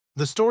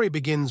The story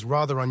begins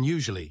rather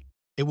unusually.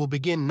 It will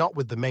begin not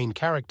with the main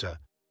character,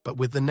 but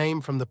with the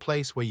name from the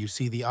place where you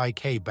see the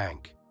IK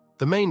Bank.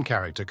 The main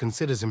character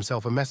considers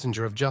himself a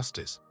messenger of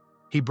justice.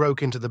 He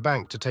broke into the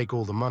bank to take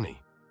all the money.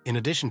 In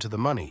addition to the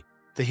money,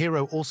 the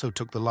hero also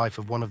took the life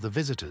of one of the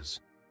visitors,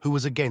 who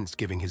was against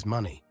giving his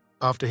money.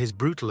 After his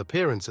brutal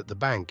appearance at the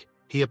bank,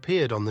 he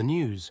appeared on the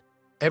news.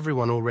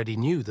 Everyone already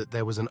knew that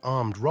there was an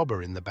armed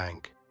robber in the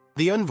bank.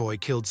 The envoy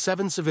killed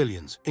 7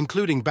 civilians,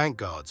 including bank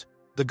guards.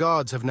 The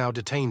guards have now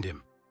detained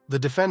him. The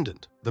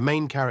defendant, the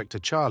main character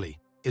Charlie,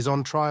 is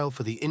on trial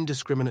for the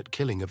indiscriminate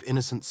killing of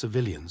innocent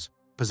civilians,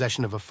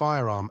 possession of a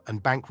firearm,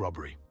 and bank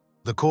robbery.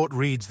 The court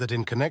reads that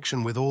in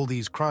connection with all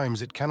these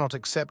crimes it cannot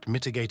accept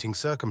mitigating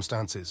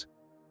circumstances,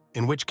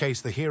 in which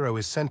case the hero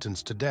is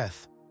sentenced to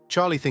death.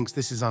 Charlie thinks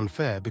this is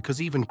unfair because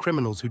even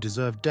criminals who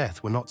deserve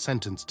death were not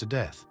sentenced to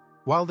death.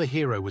 While the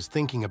hero was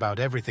thinking about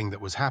everything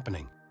that was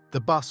happening, the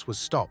bus was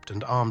stopped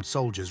and armed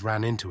soldiers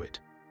ran into it.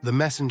 The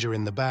messenger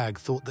in the bag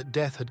thought that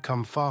death had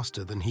come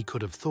faster than he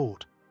could have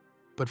thought,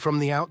 but from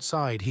the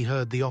outside he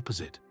heard the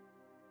opposite.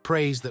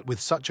 Praised that with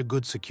such a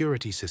good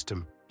security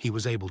system, he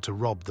was able to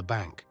rob the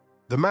bank.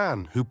 The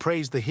man, who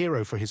praised the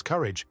hero for his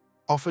courage,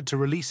 offered to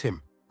release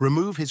him,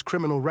 remove his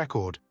criminal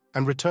record,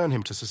 and return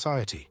him to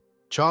society.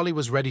 Charlie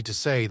was ready to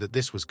say that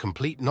this was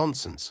complete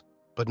nonsense,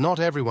 but not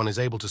everyone is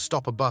able to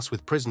stop a bus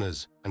with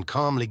prisoners and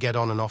calmly get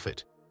on and off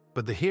it.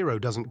 But the hero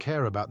doesn't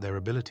care about their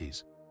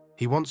abilities.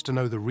 He wants to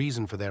know the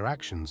reason for their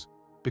actions,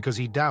 because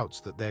he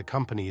doubts that their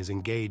company is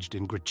engaged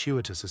in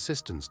gratuitous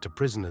assistance to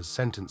prisoners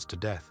sentenced to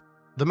death.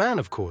 The man,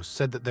 of course,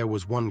 said that there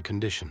was one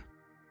condition.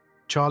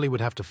 Charlie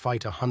would have to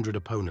fight 100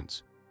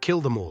 opponents, kill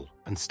them all,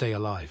 and stay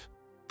alive.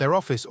 Their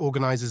office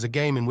organizes a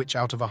game in which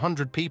out of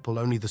 100 people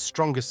only the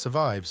strongest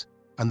survives,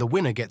 and the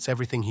winner gets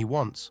everything he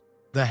wants.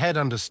 The head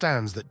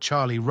understands that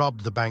Charlie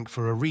robbed the bank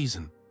for a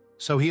reason,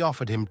 so he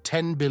offered him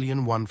 10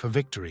 billion won for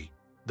victory.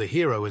 The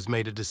hero has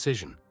made a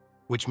decision,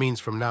 which means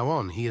from now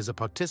on he is a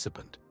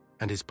participant,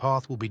 and his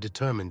path will be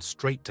determined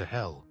straight to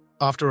hell.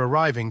 After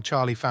arriving,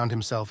 Charlie found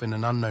himself in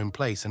an unknown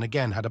place and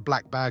again had a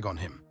black bag on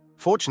him.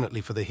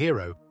 Fortunately for the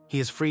hero, he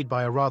is freed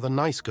by a rather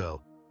nice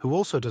girl, who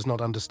also does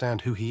not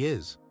understand who he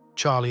is.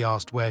 Charlie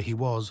asked where he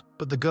was,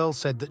 but the girl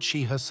said that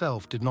she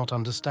herself did not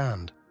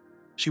understand.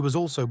 She was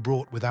also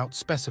brought without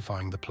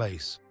specifying the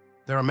place.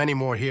 There are many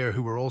more here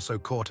who were also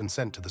caught and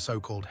sent to the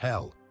so-called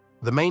hell.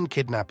 The main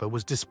kidnapper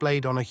was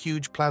displayed on a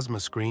huge plasma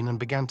screen and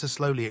began to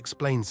slowly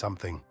explain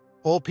something.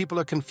 All people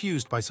are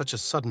confused by such a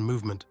sudden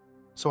movement,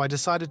 so I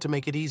decided to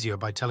make it easier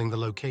by telling the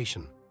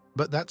location.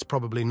 But that's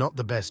probably not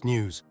the best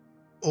news.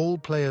 All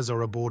players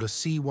are aboard a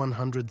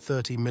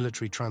C-130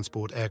 military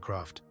transport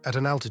aircraft at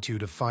an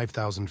altitude of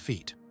 5,000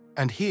 feet.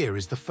 And here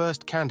is the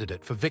first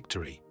candidate for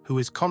victory, who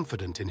is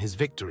confident in his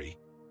victory,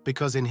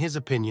 because in his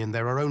opinion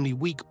there are only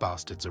weak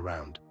bastards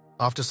around.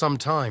 After some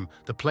time,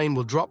 the plane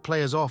will drop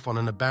players off on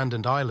an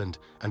abandoned island,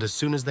 and as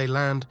soon as they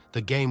land,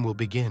 the game will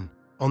begin.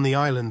 On the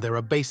island there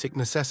are basic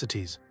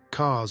necessities,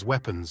 cars,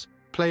 weapons.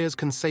 Players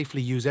can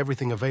safely use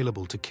everything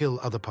available to kill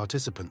other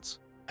participants.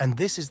 And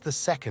this is the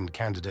second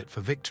candidate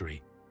for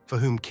victory, for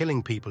whom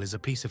killing people is a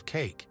piece of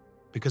cake,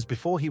 because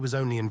before he was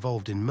only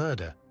involved in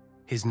murder,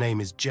 his name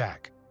is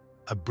Jack,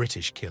 a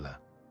British killer.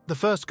 The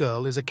first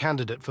girl is a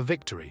candidate for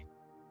victory.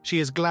 She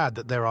is glad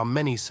that there are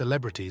many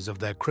celebrities of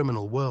their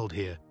criminal world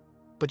here,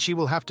 but she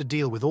will have to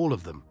deal with all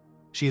of them.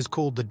 She is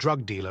called the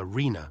drug dealer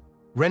Rena.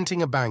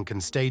 Renting a bank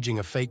and staging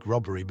a fake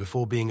robbery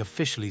before being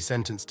officially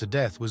sentenced to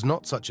death was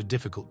not such a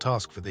difficult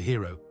task for the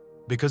hero,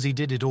 because he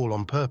did it all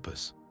on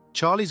purpose.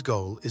 Charlie's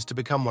goal is to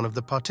become one of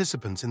the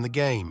participants in the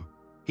game.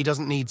 He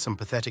doesn't need some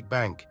pathetic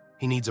bank,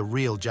 he needs a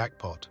real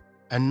jackpot.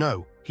 And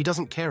no, he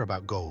doesn't care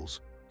about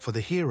goals. For the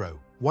hero,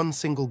 one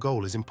single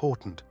goal is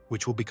important,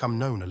 which will become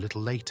known a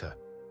little later.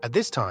 At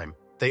this time,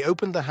 they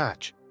opened the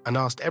hatch and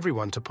asked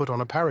everyone to put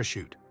on a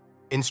parachute.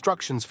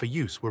 Instructions for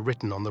use were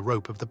written on the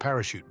rope of the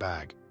parachute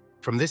bag.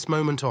 From this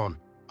moment on,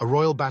 a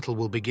royal battle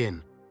will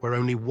begin, where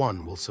only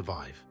one will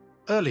survive.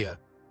 Earlier,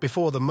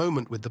 before the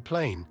moment with the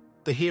plane,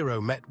 the hero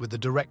met with the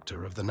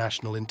director of the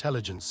National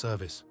Intelligence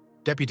Service.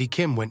 Deputy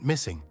Kim went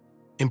missing.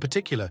 In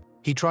particular,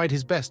 he tried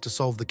his best to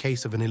solve the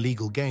case of an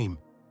illegal game.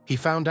 He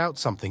found out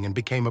something and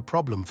became a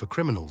problem for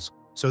criminals,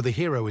 so the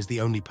hero is the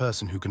only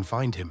person who can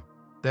find him.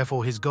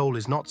 Therefore, his goal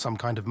is not some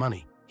kind of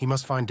money. He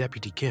must find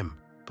Deputy Kim,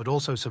 but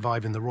also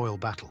survive in the royal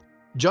battle.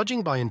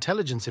 Judging by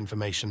intelligence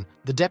information,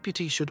 the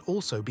deputy should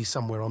also be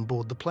somewhere on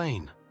board the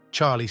plane.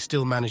 Charlie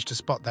still managed to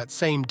spot that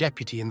same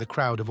deputy in the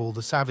crowd of all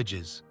the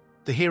savages.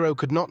 The hero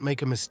could not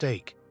make a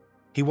mistake.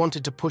 He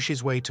wanted to push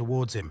his way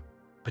towards him,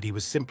 but he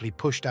was simply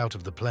pushed out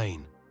of the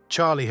plane.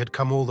 Charlie had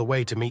come all the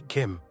way to meet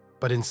Kim,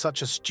 but in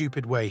such a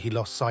stupid way he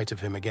lost sight of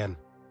him again.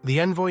 The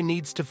envoy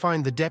needs to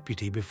find the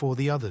deputy before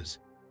the others,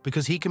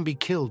 because he can be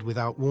killed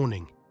without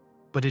warning.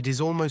 But it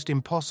is almost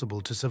impossible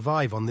to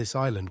survive on this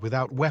island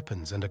without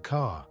weapons and a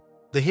car.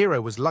 The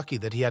hero was lucky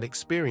that he had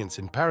experience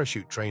in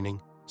parachute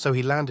training, so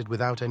he landed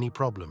without any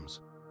problems.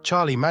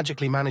 Charlie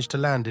magically managed to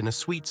land in a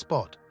sweet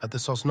spot at the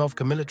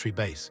Sosnovka military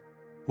base,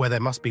 where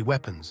there must be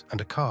weapons and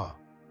a car.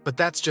 But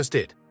that's just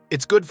it.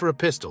 It's good for a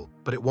pistol,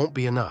 but it won't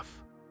be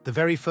enough. The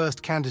very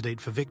first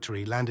candidate for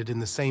victory landed in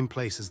the same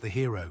place as the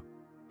hero.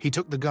 He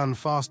took the gun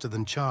faster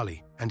than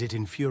Charlie, and it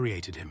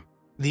infuriated him.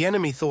 The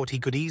enemy thought he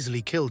could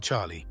easily kill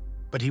Charlie,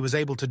 but he was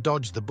able to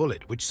dodge the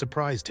bullet, which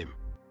surprised him.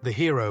 The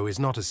hero is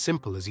not as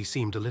simple as he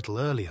seemed a little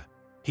earlier.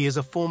 He is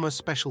a former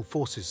Special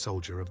Forces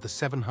soldier of the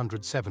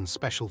 707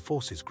 Special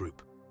Forces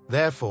Group.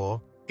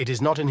 Therefore, it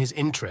is not in his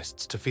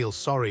interests to feel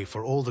sorry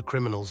for all the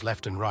criminals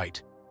left and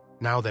right.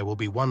 Now there will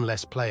be one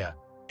less player.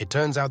 It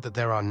turns out that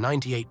there are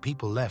 98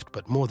 people left,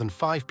 but more than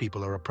 5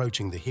 people are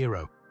approaching the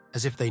hero,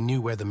 as if they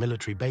knew where the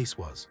military base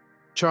was.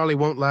 Charlie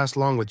won't last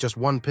long with just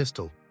one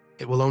pistol.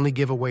 It will only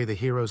give away the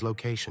hero's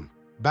location.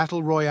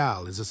 Battle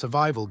Royale is a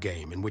survival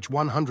game in which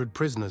 100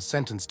 prisoners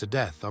sentenced to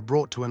death are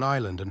brought to an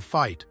island and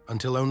fight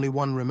until only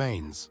one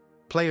remains.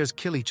 Players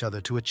kill each other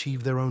to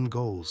achieve their own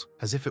goals,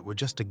 as if it were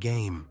just a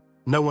game.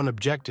 No one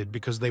objected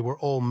because they were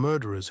all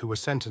murderers who were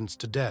sentenced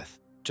to death,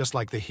 just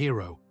like the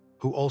hero,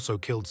 who also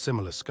killed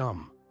similar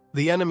scum.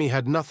 The enemy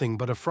had nothing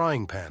but a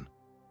frying pan.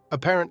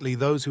 Apparently,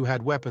 those who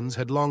had weapons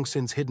had long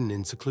since hidden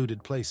in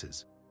secluded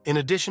places. In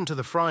addition to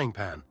the frying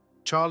pan,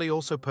 Charlie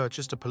also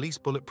purchased a police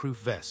bulletproof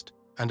vest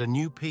and a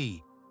new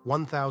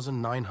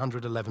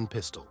P-1911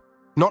 pistol.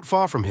 Not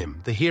far from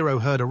him, the hero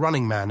heard a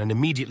running man and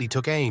immediately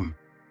took aim,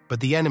 but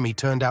the enemy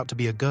turned out to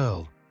be a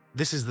girl.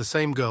 This is the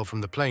same girl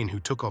from the plane who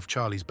took off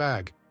Charlie's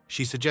bag.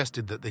 She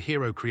suggested that the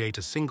hero create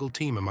a single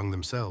team among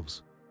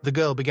themselves. The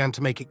girl began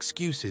to make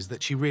excuses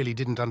that she really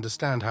didn't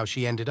understand how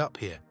she ended up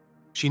here.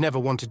 She never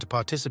wanted to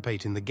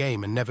participate in the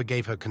game and never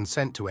gave her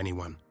consent to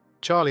anyone.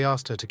 Charlie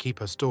asked her to keep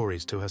her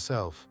stories to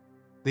herself.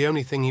 The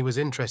only thing he was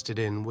interested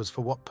in was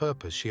for what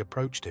purpose she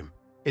approached him.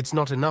 It's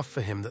not enough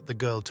for him that the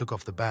girl took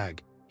off the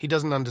bag. He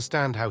doesn't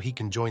understand how he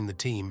can join the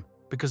team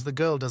because the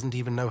girl doesn't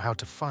even know how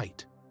to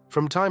fight.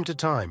 From time to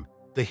time,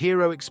 the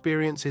hero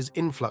experiences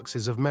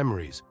influxes of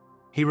memories.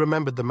 He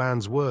remembered the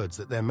man's words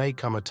that there may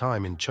come a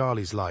time in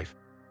Charlie's life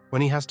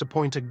when he has to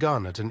point a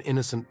gun at an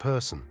innocent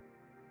person.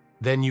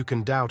 Then you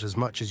can doubt as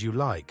much as you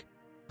like.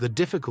 The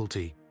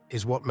difficulty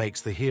is what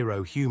makes the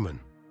hero human.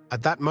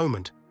 At that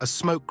moment, a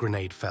smoke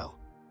grenade fell.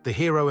 The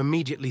hero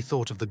immediately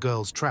thought of the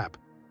girl's trap,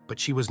 but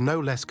she was no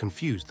less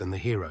confused than the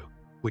hero,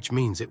 which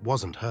means it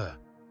wasn't her.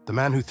 The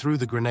man who threw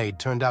the grenade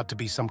turned out to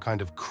be some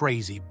kind of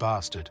crazy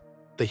bastard.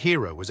 The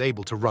hero was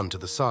able to run to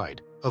the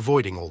side,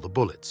 avoiding all the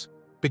bullets.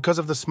 Because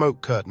of the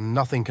smoke curtain,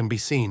 nothing can be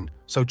seen,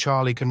 so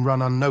Charlie can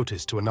run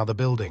unnoticed to another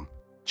building.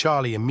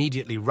 Charlie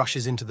immediately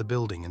rushes into the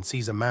building and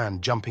sees a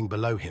man jumping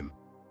below him.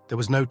 There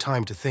was no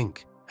time to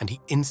think, and he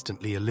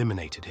instantly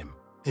eliminated him.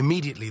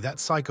 Immediately, that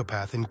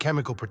psychopath in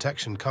chemical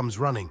protection comes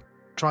running,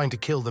 trying to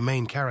kill the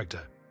main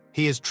character.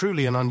 He is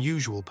truly an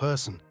unusual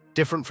person,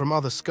 different from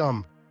other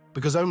scum,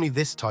 because only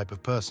this type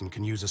of person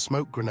can use a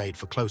smoke grenade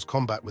for close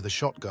combat with a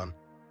shotgun.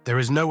 There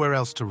is nowhere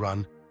else to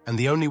run, and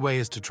the only way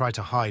is to try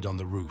to hide on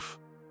the roof.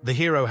 The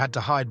hero had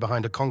to hide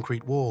behind a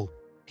concrete wall.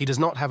 He does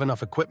not have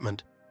enough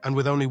equipment, and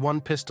with only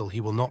one pistol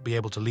he will not be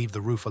able to leave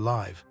the roof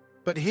alive.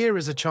 But here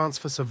is a chance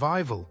for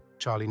survival.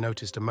 Charlie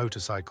noticed a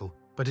motorcycle,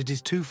 but it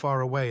is too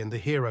far away and the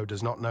hero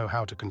does not know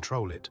how to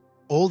control it.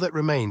 All that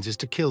remains is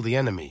to kill the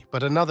enemy,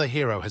 but another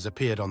hero has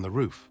appeared on the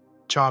roof.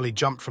 Charlie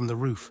jumped from the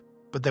roof,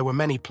 but there were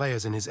many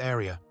players in his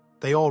area.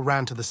 They all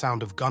ran to the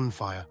sound of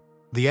gunfire.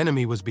 The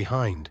enemy was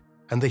behind,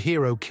 and the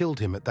hero killed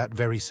him at that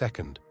very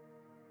second.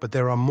 But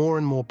there are more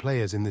and more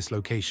players in this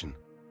location,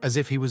 as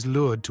if he was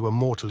lured to a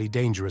mortally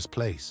dangerous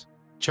place.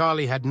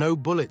 Charlie had no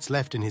bullets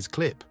left in his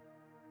clip.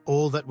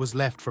 All that was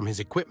left from his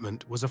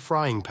equipment was a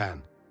frying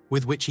pan,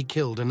 with which he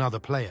killed another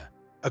player.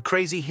 A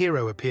crazy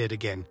hero appeared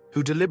again,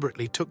 who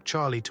deliberately took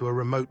Charlie to a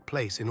remote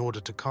place in order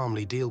to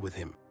calmly deal with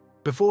him.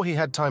 Before he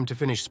had time to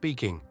finish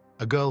speaking,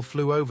 a girl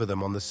flew over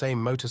them on the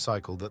same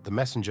motorcycle that the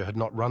messenger had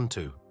not run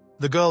to.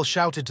 The girl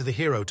shouted to the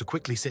hero to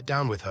quickly sit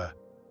down with her.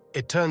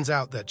 It turns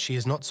out that she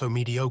is not so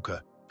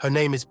mediocre. Her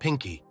name is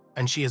Pinky,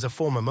 and she is a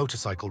former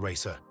motorcycle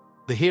racer.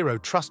 The hero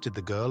trusted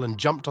the girl and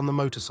jumped on the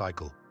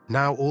motorcycle.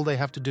 Now all they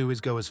have to do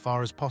is go as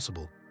far as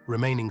possible,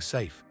 remaining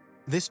safe.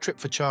 This trip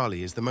for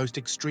Charlie is the most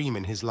extreme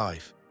in his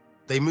life.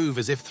 They move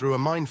as if through a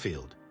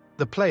minefield.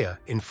 The player,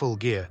 in full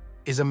gear,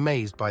 is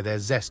amazed by their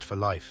zest for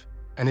life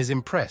and is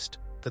impressed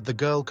that the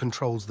girl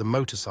controls the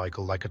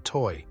motorcycle like a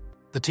toy.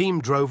 The team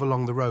drove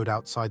along the road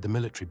outside the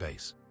military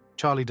base.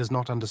 Charlie does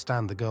not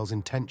understand the girl's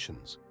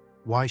intentions,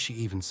 why she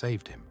even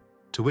saved him,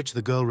 to which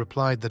the girl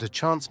replied that a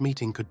chance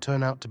meeting could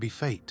turn out to be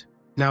fate.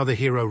 Now the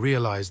hero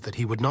realized that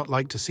he would not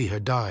like to see her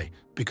die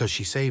because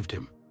she saved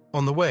him.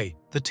 On the way,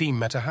 the team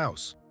met a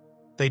house.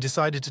 They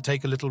decided to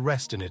take a little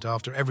rest in it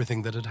after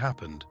everything that had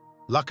happened.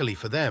 Luckily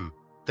for them,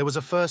 there was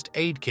a first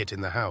aid kit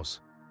in the house.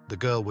 The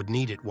girl would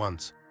need it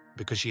once,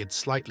 because she had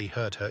slightly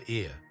hurt her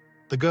ear.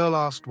 The girl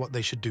asked what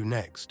they should do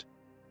next.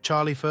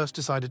 Charlie first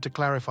decided to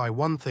clarify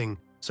one thing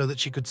so that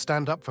she could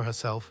stand up for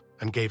herself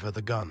and gave her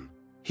the gun.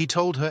 He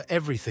told her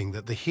everything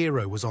that the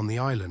hero was on the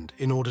island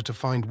in order to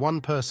find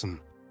one person,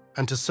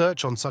 and to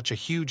search on such a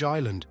huge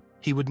island,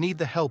 he would need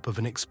the help of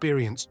an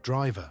experienced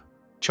driver.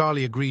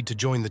 Charlie agreed to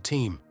join the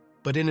team,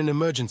 but in an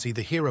emergency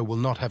the hero will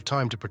not have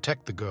time to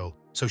protect the girl,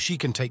 so she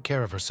can take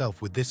care of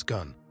herself with this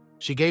gun.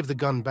 She gave the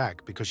gun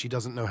back because she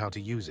doesn't know how to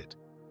use it,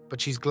 but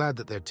she's glad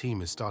that their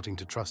team is starting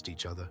to trust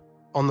each other.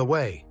 On the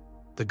way,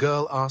 the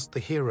girl asked the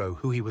hero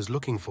who he was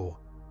looking for,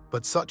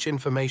 but such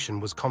information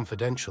was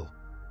confidential,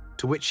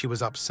 to which she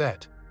was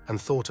upset and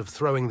thought of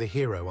throwing the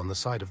hero on the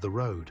side of the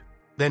road.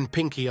 Then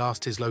Pinky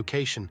asked his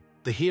location.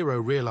 The hero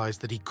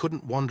realized that he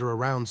couldn't wander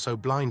around so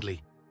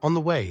blindly. On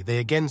the way, they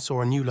again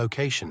saw a new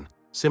location,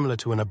 similar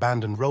to an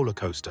abandoned roller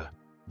coaster.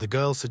 The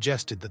girl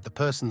suggested that the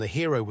person the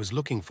hero was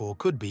looking for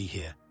could be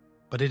here,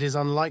 but it is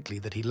unlikely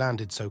that he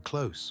landed so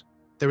close.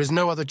 There is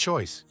no other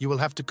choice. You will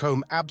have to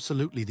comb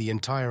absolutely the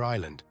entire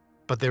island.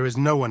 But there is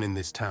no one in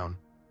this town.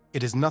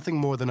 It is nothing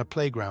more than a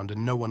playground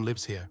and no one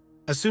lives here.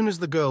 As soon as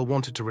the girl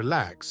wanted to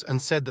relax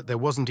and said that there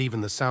wasn't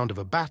even the sound of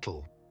a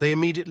battle, they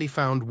immediately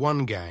found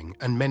one gang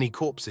and many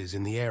corpses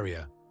in the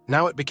area.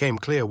 Now it became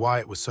clear why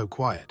it was so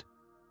quiet.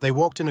 They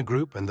walked in a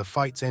group and the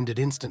fights ended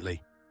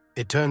instantly.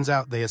 It turns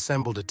out they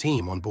assembled a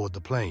team on board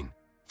the plane.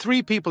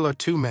 3 people are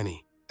too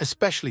many,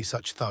 especially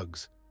such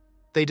thugs.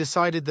 They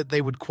decided that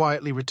they would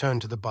quietly return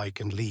to the bike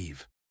and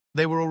leave.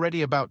 They were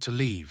already about to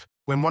leave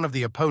when one of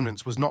the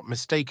opponents was not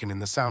mistaken in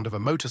the sound of a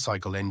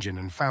motorcycle engine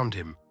and found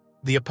him.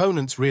 The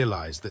opponents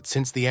realized that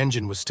since the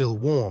engine was still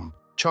warm,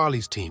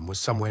 Charlie's team was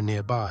somewhere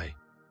nearby.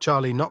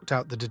 Charlie knocked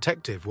out the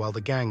detective while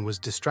the gang was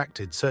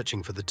distracted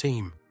searching for the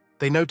team.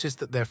 They noticed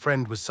that their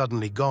friend was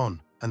suddenly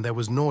gone and there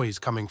was noise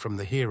coming from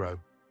the hero,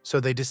 so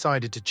they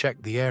decided to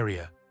check the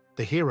area.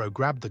 The hero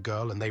grabbed the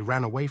girl and they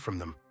ran away from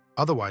them.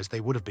 Otherwise,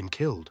 they would have been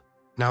killed.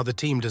 Now the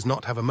team does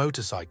not have a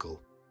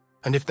motorcycle,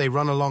 and if they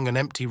run along an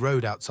empty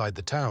road outside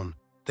the town,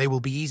 they will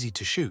be easy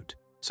to shoot,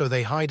 so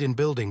they hide in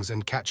buildings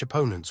and catch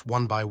opponents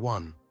one by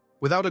one.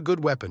 Without a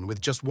good weapon, with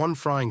just one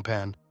frying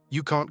pan,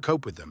 you can't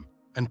cope with them,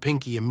 and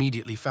Pinky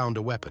immediately found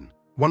a weapon.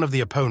 One of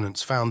the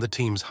opponents found the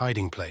team's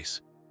hiding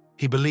place.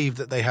 He believed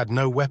that they had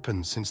no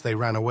weapons since they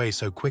ran away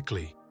so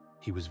quickly.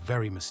 He was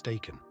very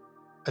mistaken.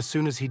 As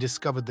soon as he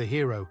discovered the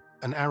hero,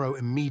 an arrow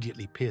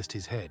immediately pierced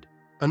his head.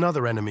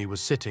 Another enemy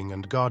was sitting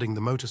and guarding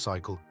the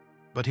motorcycle,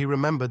 but he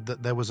remembered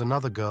that there was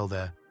another girl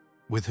there,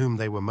 with whom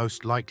they were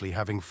most likely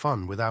having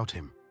fun without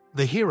him.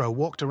 The hero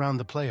walked around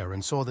the player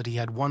and saw that he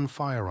had one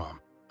firearm,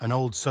 an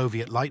old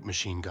Soviet light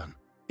machine gun.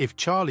 If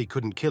Charlie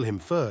couldn't kill him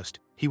first,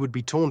 he would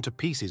be torn to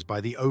pieces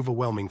by the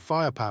overwhelming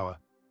firepower.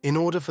 In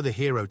order for the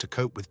hero to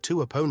cope with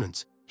 2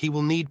 opponents, he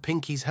will need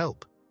Pinky's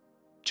help.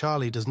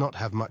 Charlie does not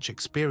have much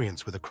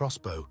experience with a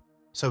crossbow,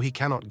 so he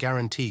cannot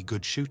guarantee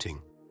good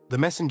shooting. The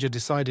messenger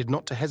decided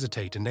not to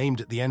hesitate and aimed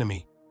at the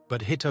enemy,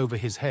 but hit over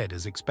his head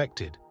as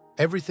expected.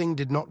 Everything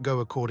did not go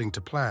according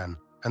to plan,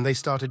 and they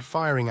started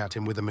firing at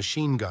him with a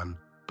machine gun,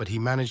 but he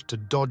managed to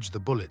dodge the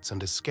bullets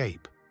and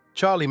escape.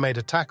 Charlie made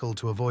a tackle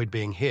to avoid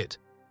being hit,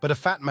 but a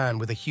fat man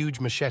with a huge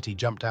machete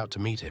jumped out to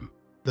meet him.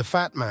 The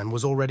fat man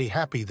was already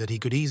happy that he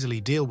could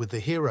easily deal with the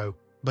hero,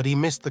 but he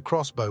missed the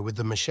crossbow with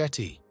the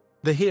machete.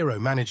 The hero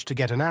managed to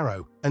get an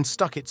arrow and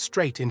stuck it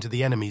straight into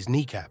the enemy's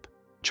kneecap.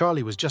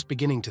 Charlie was just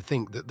beginning to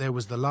think that there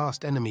was the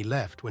last enemy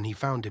left when he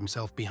found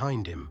himself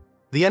behind him.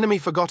 The enemy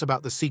forgot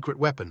about the secret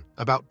weapon,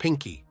 about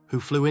Pinky, who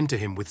flew into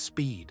him with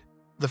speed.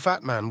 The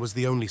fat man was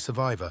the only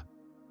survivor.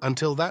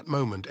 Until that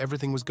moment,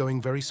 everything was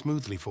going very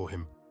smoothly for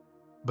him.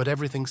 But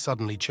everything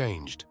suddenly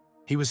changed.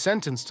 He was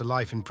sentenced to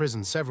life in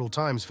prison several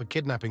times for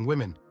kidnapping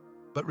women,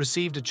 but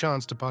received a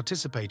chance to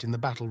participate in the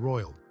battle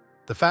royal.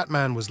 The fat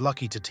man was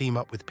lucky to team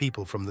up with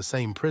people from the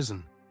same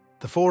prison.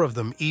 The 4 of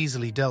them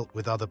easily dealt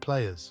with other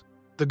players.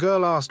 The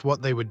girl asked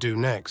what they would do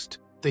next.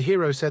 The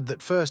hero said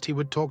that first he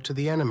would talk to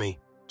the enemy.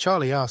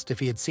 Charlie asked if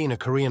he had seen a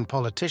Korean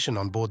politician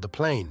on board the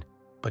plane,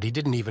 but he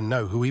didn't even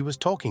know who he was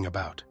talking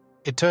about.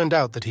 It turned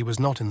out that he was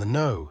not in the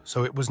know,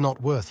 so it was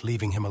not worth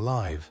leaving him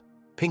alive.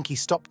 Pinky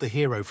stopped the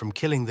hero from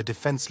killing the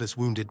defenseless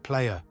wounded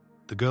player.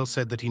 The girl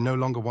said that he no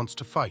longer wants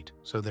to fight,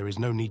 so there is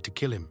no need to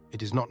kill him.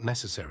 It is not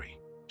necessary.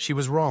 She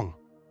was wrong.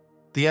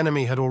 The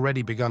enemy had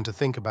already begun to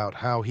think about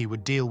how he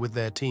would deal with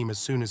their team as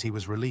soon as he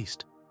was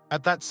released.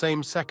 At that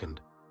same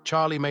second,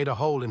 Charlie made a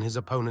hole in his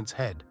opponent's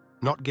head,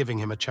 not giving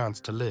him a chance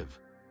to live.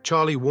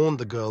 Charlie warned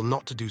the girl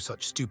not to do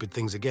such stupid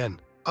things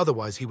again,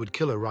 otherwise he would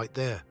kill her right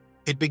there.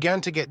 It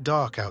began to get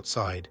dark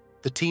outside.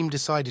 The team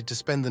decided to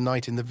spend the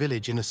night in the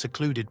village in a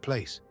secluded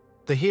place.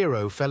 The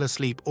hero fell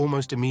asleep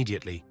almost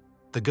immediately.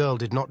 The girl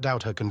did not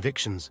doubt her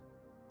convictions.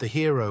 The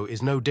hero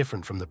is no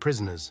different from the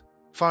prisoners.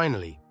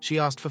 Finally, she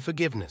asked for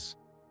forgiveness,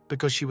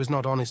 because she was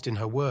not honest in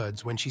her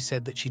words when she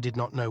said that she did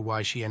not know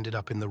why she ended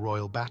up in the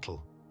royal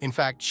battle. In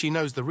fact, she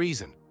knows the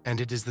reason, and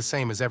it is the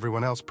same as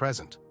everyone else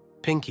present.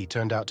 Pinky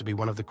turned out to be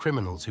one of the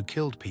criminals who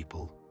killed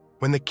people.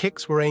 When the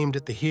kicks were aimed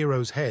at the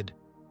hero's head,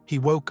 he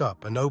woke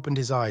up and opened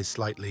his eyes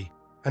slightly,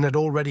 and had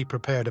already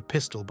prepared a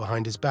pistol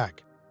behind his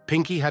back.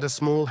 Pinky had a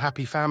small,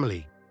 happy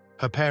family.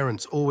 Her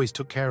parents always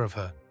took care of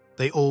her.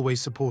 They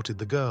always supported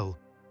the girl,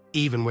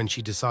 even when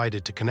she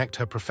decided to connect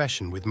her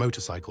profession with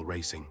motorcycle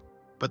racing.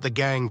 But the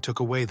gang took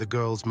away the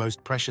girl's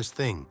most precious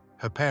thing,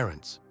 her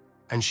parents,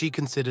 and she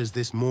considers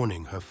this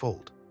mourning her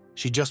fault.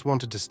 She just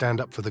wanted to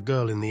stand up for the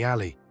girl in the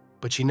alley,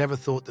 but she never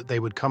thought that they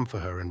would come for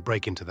her and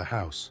break into the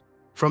house.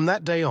 From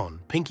that day on,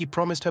 Pinky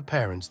promised her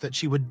parents that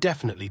she would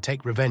definitely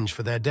take revenge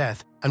for their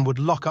death and would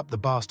lock up the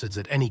bastards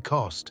at any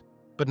cost.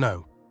 But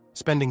no,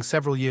 spending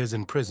several years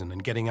in prison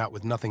and getting out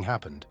with nothing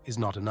happened is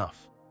not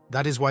enough.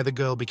 That is why the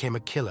girl became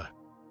a killer.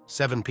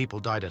 7 people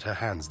died at her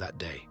hands that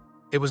day.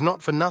 It was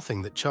not for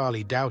nothing that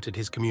Charlie doubted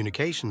his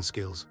communication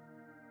skills.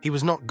 He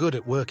was not good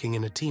at working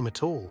in a team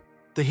at all.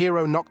 The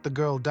hero knocked the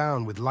girl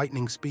down with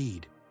lightning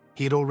speed.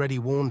 He had already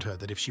warned her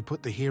that if she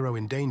put the hero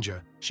in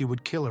danger, she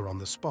would kill her on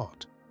the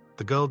spot.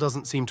 The girl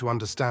doesn't seem to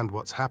understand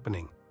what's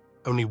happening.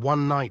 Only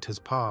 1 night has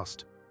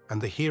passed,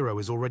 and the hero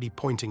is already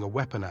pointing a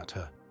weapon at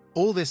her.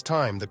 All this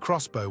time, the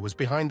crossbow was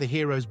behind the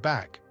hero's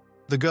back.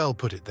 The girl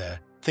put it there,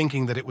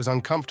 thinking that it was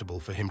uncomfortable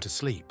for him to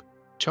sleep.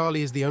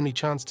 Charlie is the only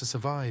chance to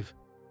survive.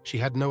 She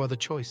had no other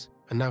choice,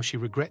 and now she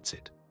regrets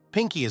it.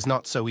 Pinky is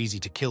not so easy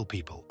to kill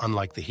people,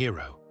 unlike the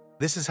hero.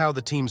 This is how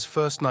the team's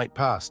first night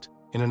passed,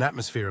 in an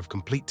atmosphere of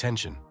complete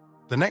tension.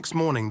 The next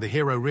morning, the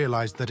hero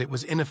realized that it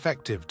was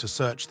ineffective to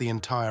search the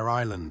entire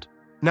island.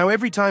 Now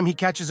every time he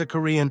catches a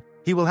Korean,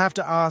 he will have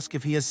to ask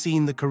if he has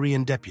seen the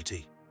Korean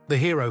deputy. The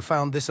hero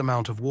found this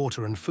amount of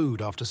water and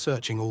food after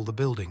searching all the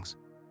buildings.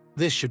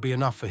 This should be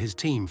enough for his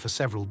team for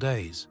several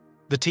days.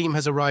 The team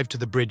has arrived to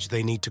the bridge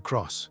they need to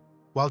cross.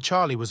 While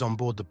Charlie was on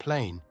board the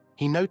plane,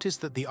 he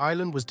noticed that the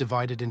island was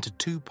divided into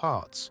 2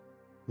 parts,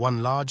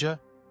 one larger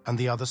and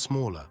the other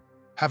smaller.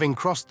 Having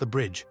crossed the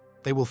bridge,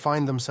 they will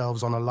find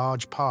themselves on a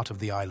large part of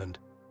the island.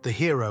 The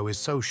hero is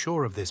so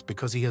sure of this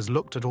because he has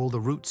looked at all the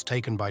routes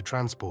taken by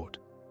transport.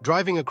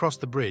 Driving across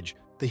the bridge,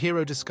 the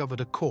hero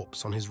discovered a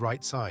corpse on his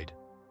right side,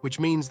 which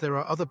means there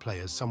are other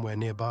players somewhere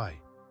nearby.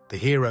 The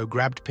hero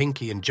grabbed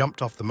Pinky and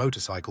jumped off the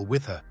motorcycle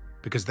with her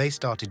because they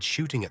started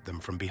shooting at them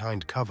from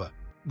behind cover.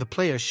 The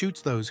player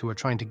shoots those who are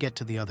trying to get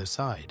to the other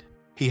side.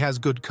 He has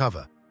good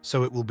cover,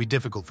 so it will be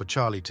difficult for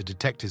Charlie to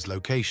detect his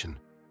location,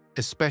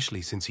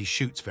 especially since he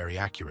shoots very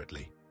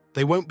accurately.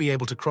 They won't be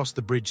able to cross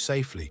the bridge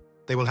safely.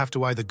 They will have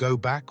to either go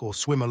back or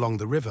swim along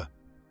the river.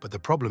 But the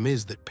problem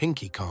is that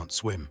Pinky can't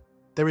swim.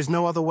 There is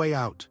no other way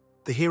out.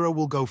 The hero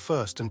will go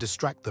first and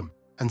distract them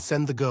and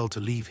send the girl to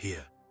leave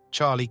here.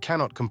 Charlie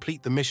cannot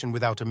complete the mission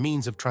without a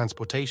means of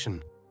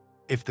transportation.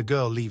 If the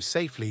girl leaves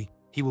safely,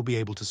 he will be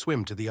able to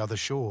swim to the other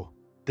shore.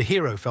 The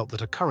hero felt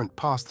that a current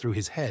passed through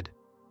his head.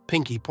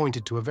 Pinky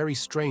pointed to a very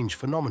strange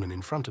phenomenon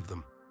in front of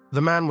them.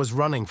 The man was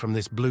running from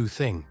this blue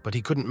thing, but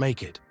he couldn't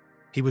make it.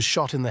 He was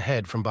shot in the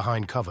head from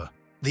behind cover.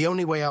 The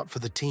only way out for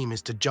the team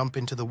is to jump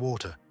into the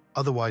water,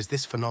 otherwise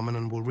this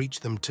phenomenon will reach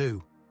them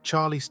too.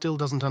 Charlie still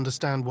doesn't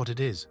understand what it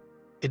is.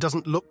 It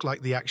doesn't look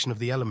like the action of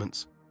the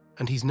elements,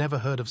 and he's never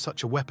heard of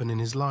such a weapon in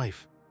his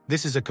life.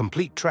 This is a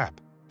complete trap.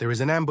 There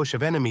is an ambush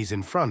of enemies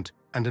in front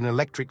and an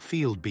electric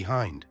field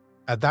behind.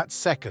 At that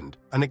second,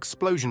 an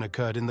explosion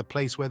occurred in the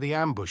place where the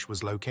ambush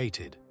was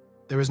located.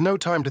 There is no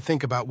time to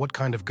think about what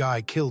kind of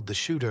guy killed the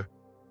shooter,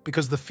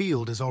 because the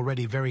field is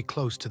already very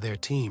close to their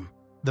team.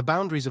 The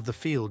boundaries of the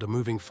field are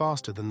moving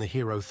faster than the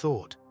hero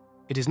thought.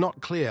 It is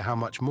not clear how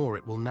much more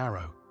it will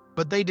narrow.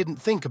 But they didn't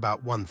think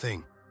about one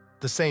thing.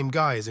 The same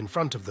guy is in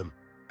front of them,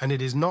 and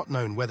it is not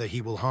known whether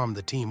he will harm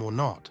the team or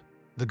not.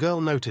 The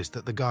girl noticed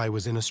that the guy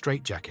was in a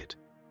straitjacket.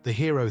 The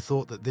hero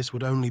thought that this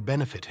would only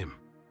benefit him.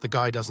 The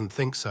guy doesn't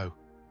think so.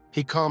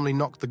 He calmly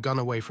knocked the gun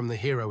away from the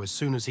hero as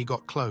soon as he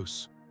got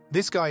close.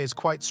 This guy is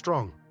quite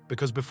strong,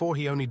 because before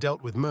he only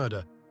dealt with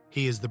murder,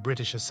 he is the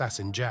British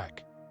assassin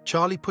Jack.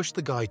 Charlie pushed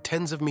the guy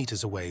tens of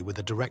meters away with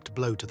a direct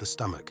blow to the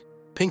stomach.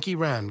 Pinky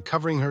ran,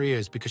 covering her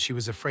ears because she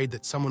was afraid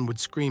that someone would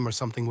scream or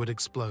something would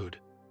explode.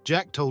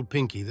 Jack told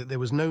Pinky that there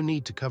was no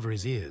need to cover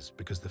his ears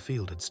because the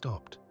field had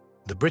stopped.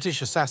 The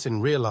British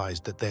assassin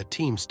realized that their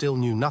team still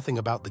knew nothing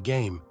about the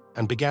game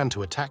and began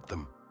to attack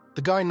them.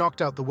 The guy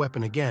knocked out the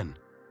weapon again,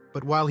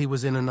 but while he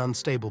was in an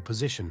unstable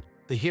position,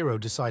 the hero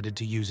decided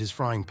to use his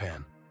frying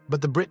pan.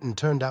 But the Briton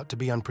turned out to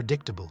be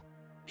unpredictable.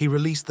 He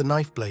released the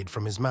knife blade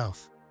from his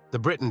mouth. The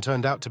Briton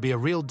turned out to be a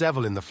real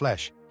devil in the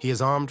flesh. He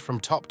is armed from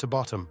top to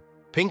bottom.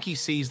 Pinky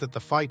sees that the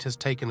fight has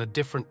taken a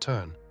different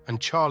turn,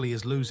 and Charlie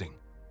is losing,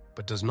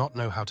 but does not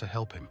know how to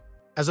help him.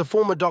 As a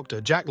former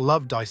doctor, Jack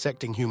loved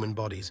dissecting human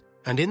bodies,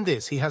 and in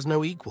this he has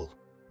no equal.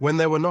 When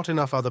there were not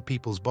enough other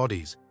people's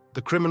bodies,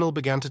 the criminal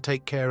began to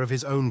take care of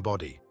his own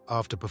body.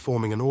 After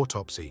performing an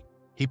autopsy,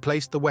 he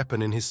placed the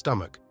weapon in his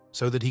stomach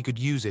so that he could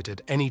use it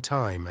at any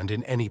time and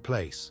in any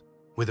place.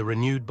 With a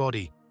renewed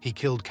body, he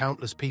killed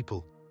countless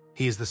people.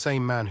 He is the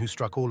same man who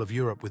struck all of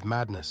Europe with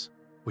madness,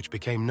 which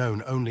became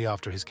known only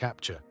after his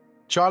capture.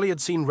 Charlie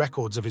had seen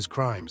records of his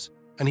crimes,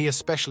 and he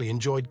especially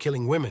enjoyed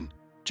killing women.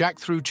 Jack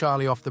threw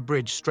Charlie off the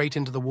bridge straight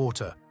into the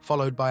water,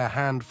 followed by a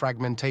hand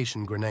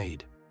fragmentation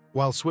grenade.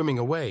 While swimming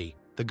away,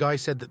 the guy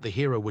said that the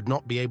hero would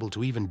not be able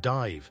to even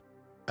dive.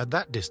 At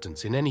that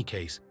distance, in any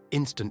case,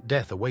 instant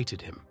death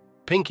awaited him.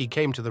 Pinky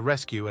came to the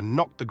rescue and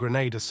knocked the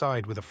grenade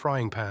aside with a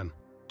frying pan.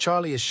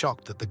 Charlie is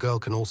shocked that the girl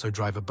can also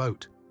drive a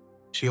boat.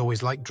 She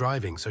always liked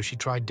driving, so she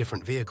tried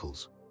different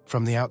vehicles.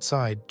 From the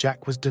outside,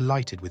 Jack was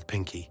delighted with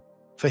Pinky.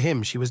 For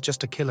him, she was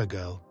just a killer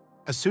girl.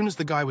 As soon as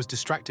the guy was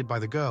distracted by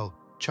the girl,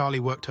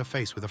 Charlie worked her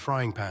face with a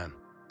frying pan.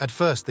 At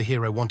first, the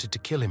hero wanted to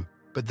kill him,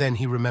 But then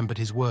he remembered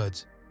his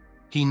words.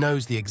 He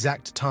knows the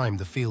exact time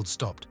the field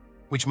stopped,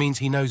 which means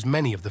he knows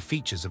many of the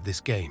features of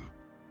this game.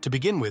 To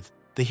begin with,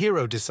 the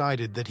hero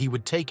decided that he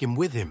would take him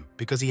with him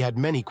because he had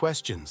many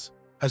questions.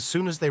 As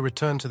soon as they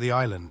return to the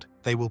island,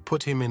 they will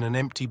put him in an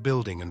empty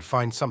building and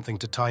find something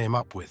to tie him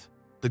up with.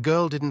 The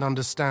girl didn't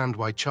understand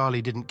why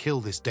Charlie didn't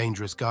kill this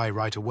dangerous guy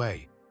right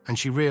away, and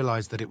she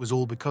realized that it was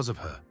all because of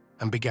her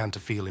and began to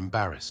feel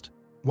embarrassed.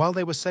 While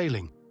they were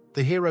sailing,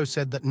 the hero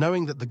said that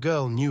knowing that the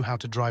girl knew how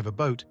to drive a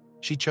boat,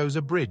 she chose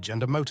a bridge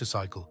and a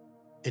motorcycle.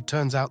 It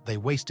turns out they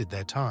wasted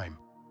their time.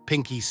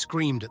 Pinky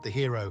screamed at the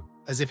hero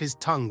as if his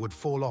tongue would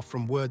fall off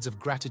from words of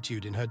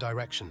gratitude in her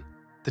direction.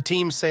 The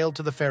team sailed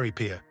to the ferry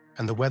pier,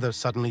 and the weather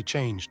suddenly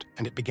changed,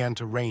 and it began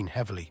to rain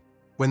heavily.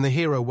 When the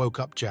hero woke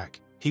up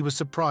Jack, he was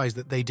surprised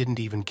that they didn't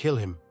even kill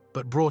him,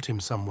 but brought him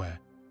somewhere,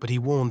 but he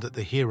warned that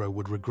the hero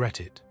would regret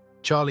it.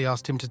 Charlie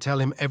asked him to tell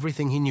him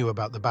everything he knew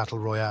about the Battle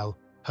Royale.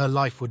 Her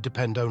life would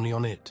depend only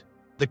on it.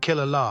 The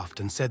killer laughed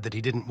and said that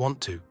he didn't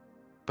want to,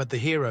 but the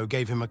hero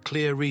gave him a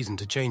clear reason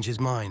to change his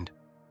mind.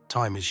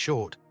 Time is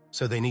short,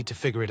 so they need to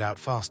figure it out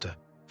faster.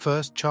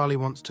 First, Charlie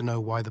wants to know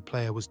why the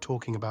player was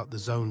talking about the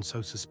zone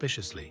so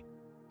suspiciously,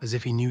 as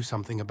if he knew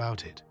something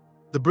about it.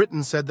 The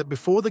Briton said that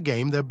before the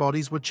game their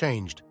bodies were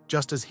changed,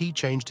 just as he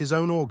changed his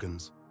own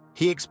organs.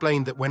 He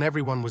explained that when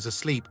everyone was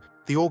asleep,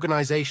 the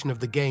organization of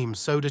the game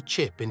sewed a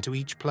chip into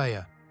each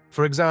player.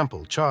 For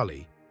example,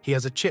 Charlie, he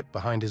has a chip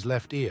behind his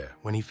left ear.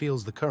 When he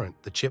feels the current,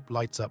 the chip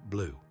lights up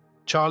blue.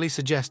 Charlie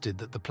suggested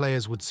that the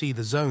players would see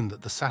the zone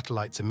that the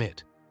satellites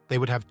emit. They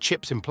would have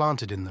chips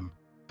implanted in them,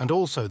 and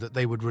also that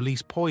they would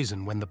release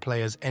poison when the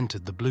players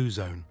entered the blue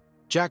zone.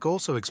 Jack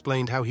also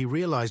explained how he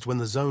realized when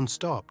the zone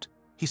stopped,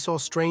 he saw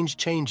strange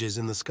changes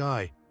in the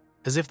sky,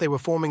 as if they were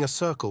forming a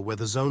circle where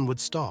the zone would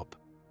stop.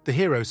 The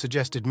hero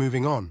suggested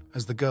moving on,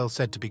 as the girl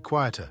said to be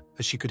quieter,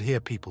 as she could hear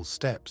people's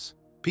steps.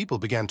 People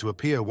began to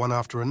appear one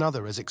after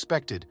another as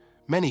expected.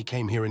 Many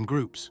came here in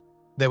groups.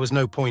 There was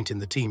no point in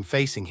the team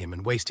facing him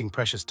and wasting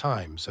precious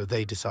time, so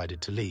they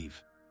decided to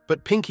leave.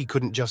 But Pinky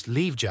couldn't just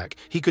leave Jack.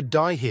 He could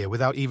die here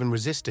without even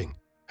resisting.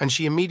 And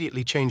she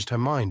immediately changed her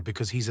mind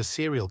because he's a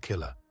serial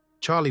killer.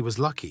 Charlie was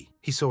lucky.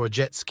 He saw a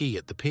jet ski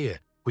at the pier,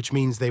 which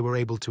means they were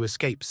able to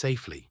escape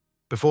safely.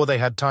 Before they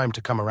had time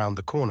to come around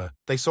the corner,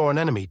 they saw an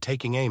enemy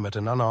taking aim at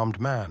an unarmed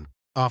man.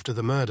 After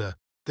the murder,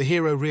 the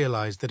hero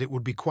realized that it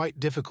would be quite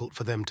difficult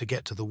for them to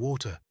get to the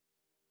water.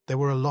 There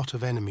were a lot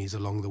of enemies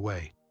along the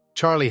way.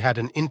 Charlie had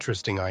an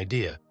interesting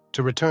idea,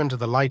 to return to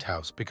the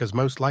lighthouse because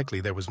most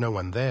likely there was no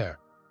one there.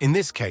 In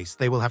this case,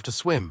 they will have to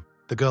swim.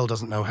 The girl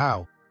doesn't know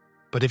how.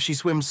 But if she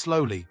swims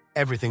slowly,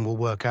 everything will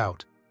work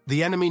out.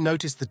 The enemy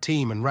noticed the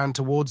team and ran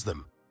towards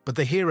them, but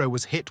the hero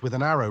was hit with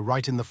an arrow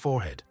right in the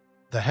forehead.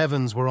 The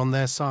heavens were on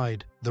their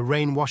side. The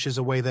rain washes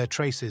away their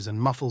traces and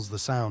muffles the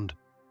sound,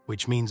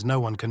 which means no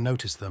one can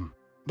notice them.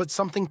 But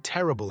something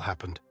terrible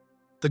happened.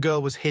 The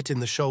girl was hit in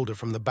the shoulder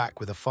from the back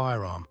with a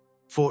firearm.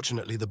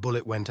 Fortunately, the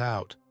bullet went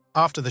out.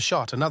 After the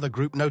shot, another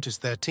group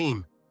noticed their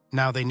team.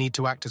 Now they need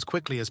to act as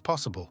quickly as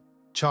possible.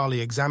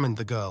 Charlie examined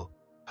the girl.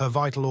 Her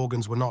vital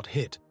organs were not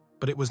hit,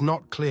 but it was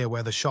not clear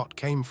where the shot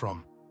came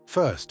from.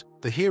 First,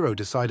 the hero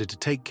decided to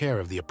take care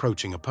of the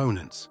approaching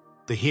opponents.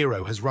 The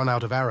hero has run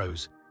out of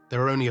arrows.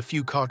 There are only a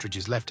few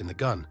cartridges left in the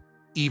gun.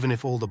 Even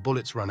if all the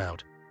bullets run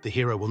out, the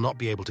hero will not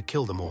be able to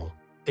kill them all.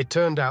 It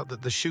turned out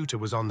that the shooter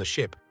was on the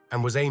ship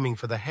and was aiming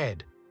for the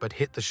head, but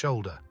hit the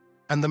shoulder.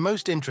 And the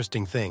most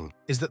interesting thing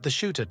is that the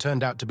shooter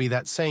turned out to be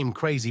that same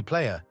crazy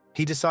player.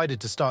 He decided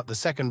to start the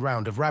second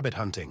round of rabbit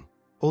hunting.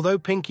 Although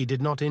Pinky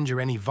did not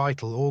injure any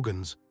vital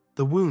organs,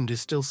 the wound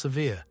is still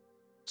severe.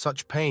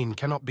 Such pain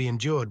cannot be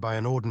endured by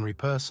an ordinary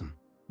person.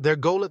 Their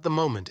goal at the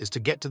moment is to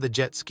get to the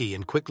jet ski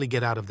and quickly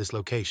get out of this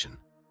location.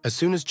 As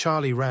soon as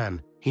Charlie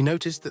ran, he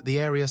noticed that the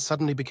area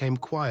suddenly became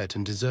quiet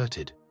and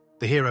deserted.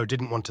 The hero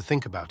didn't want to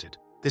think about it.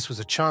 This was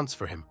a chance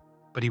for him,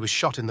 but he was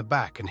shot in the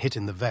back and hit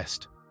in the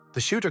vest.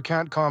 The shooter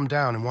can't calm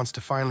down and wants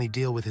to finally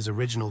deal with his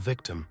original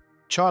victim.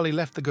 Charlie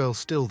left the girl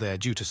still there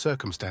due to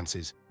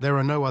circumstances. There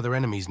are no other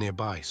enemies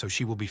nearby, so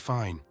she will be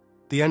fine.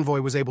 The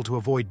envoy was able to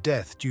avoid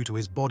death due to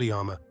his body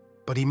armor,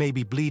 but he may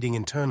be bleeding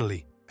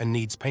internally and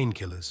needs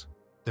painkillers.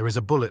 There is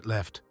a bullet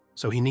left,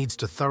 so he needs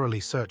to thoroughly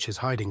search his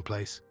hiding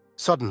place.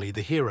 Suddenly,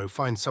 the hero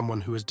finds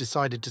someone who has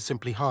decided to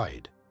simply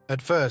hide.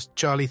 At first,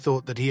 Charlie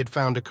thought that he had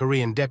found a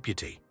Korean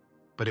deputy,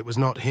 but it was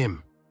not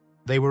him.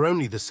 They were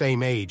only the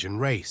same age and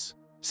race.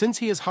 Since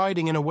he is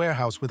hiding in a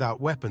warehouse without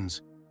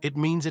weapons, it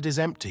means it is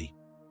empty.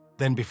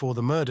 Then before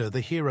the murder, the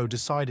hero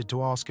decided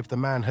to ask if the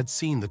man had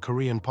seen the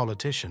Korean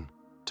politician.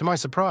 To my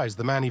surprise,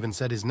 the man even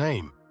said his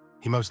name.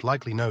 He most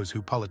likely knows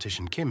who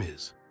politician Kim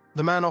is.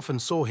 The man often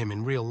saw him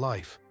in real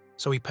life,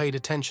 so he paid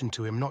attention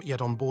to him not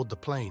yet on board the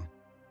plane.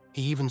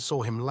 He even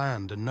saw him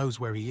land and knows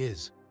where he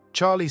is.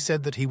 Charlie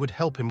said that he would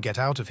help him get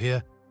out of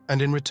here,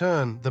 and in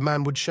return, the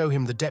man would show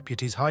him the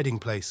deputy's hiding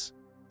place.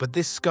 But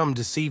this scum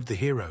deceived the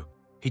hero.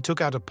 He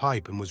took out a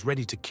pipe and was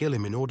ready to kill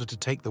him in order to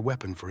take the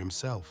weapon for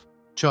himself.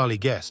 Charlie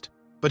guessed,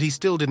 but he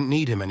still didn't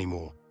need him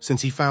anymore,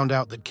 since he found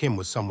out that Kim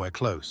was somewhere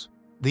close.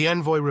 The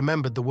envoy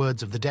remembered the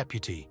words of the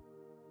deputy.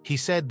 He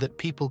said that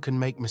people can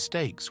make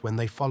mistakes when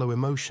they follow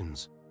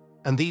emotions,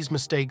 and these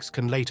mistakes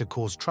can later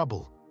cause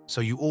trouble,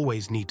 so you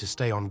always need to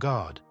stay on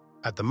guard.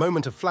 At the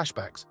moment of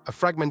flashbacks, a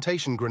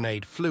fragmentation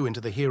grenade flew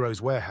into the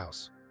hero's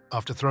warehouse.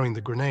 After throwing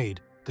the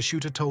grenade, the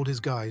shooter told his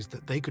guys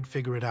that they could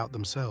figure it out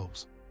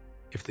themselves.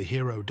 If the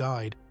hero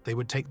died, they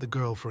would take the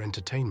girl for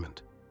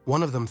entertainment.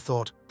 One of them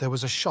thought there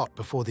was a shot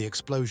before the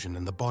explosion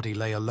and the body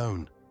lay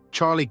alone.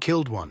 Charlie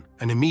killed one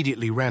and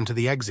immediately ran to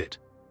the exit.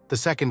 The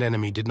second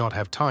enemy did not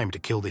have time to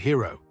kill the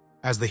hero.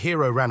 As the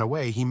hero ran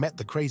away, he met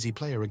the crazy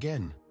player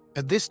again.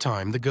 At this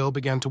time, the girl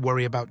began to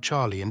worry about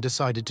Charlie and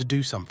decided to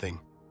do something.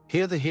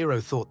 Here the hero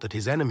thought that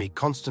his enemy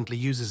constantly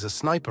uses a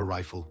sniper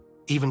rifle,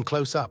 even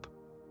close up.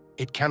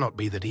 It cannot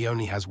be that he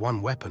only has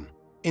one weapon.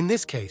 In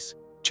this case,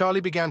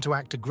 Charlie began to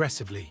act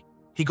aggressively.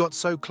 He got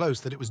so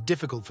close that it was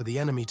difficult for the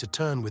enemy to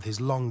turn with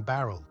his long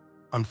barrel.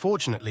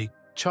 Unfortunately,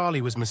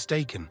 Charlie was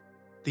mistaken.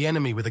 The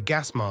enemy with a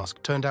gas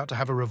mask turned out to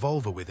have a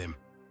revolver with him.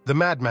 The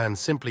madman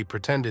simply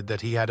pretended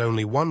that he had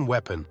only one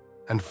weapon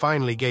and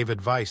finally gave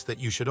advice that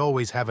you should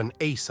always have an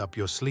ace up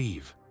your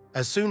sleeve.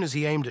 As soon as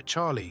he aimed at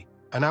Charlie,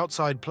 an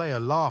outside player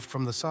laughed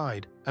from the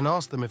side and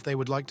asked them if they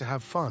would like to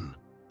have fun.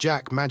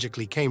 Jack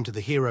magically came to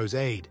the hero's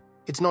aid.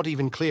 It's not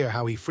even clear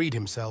how he freed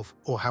himself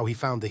or how he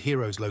found the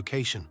hero's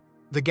location.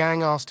 The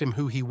gang asked him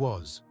who he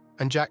was,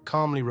 and Jack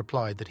calmly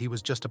replied that he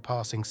was just a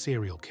passing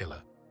serial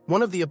killer.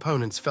 One of the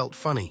opponents felt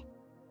funny.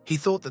 He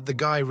thought that the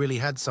guy really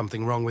had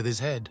something wrong with his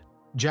head.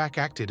 Jack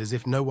acted as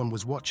if no one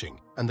was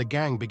watching, and the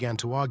gang began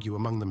to argue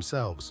among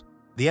themselves.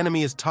 The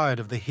enemy is tired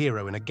of the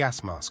hero in a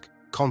gas mask,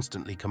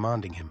 constantly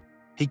commanding him.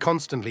 He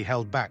constantly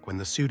held back when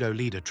the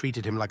pseudo-leader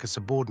treated him like a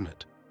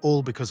subordinate,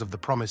 all because of the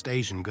promised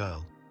Asian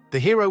girl. The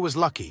hero was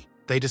lucky.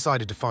 They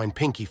decided to find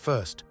Pinky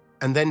first,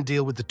 and then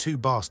deal with the two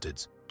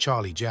bastards,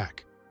 Charlie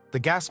Jack. The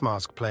gas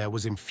mask player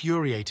was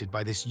infuriated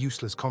by this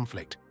useless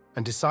conflict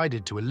and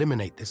decided to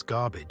eliminate this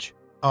garbage.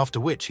 After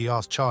which he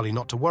asked Charlie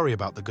not to worry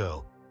about the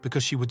girl,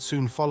 because she would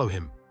soon follow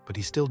him, but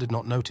he still did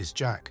not notice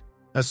Jack.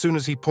 As soon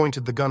as he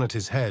pointed the gun at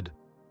his head,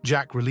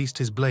 Jack released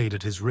his blade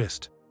at his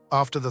wrist.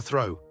 After the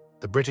throw,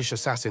 the British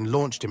assassin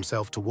launched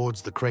himself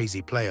towards the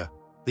crazy player.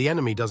 The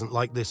enemy doesn't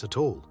like this at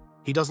all.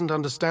 He doesn't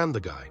understand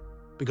the guy,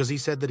 because he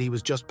said that he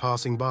was just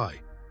passing by,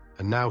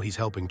 and now he's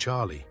helping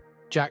Charlie.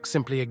 Jack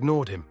simply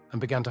ignored him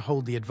and began to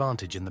hold the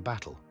advantage in the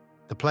battle.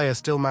 The player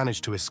still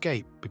managed to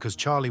escape because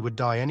Charlie would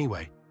die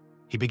anyway.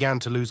 He began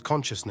to lose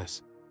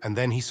consciousness, and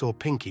then he saw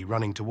Pinky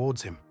running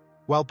towards him.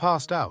 While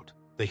passed out,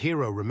 the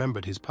hero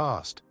remembered his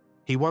past.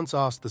 He once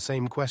asked the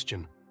same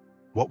question.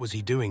 What was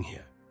he doing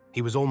here?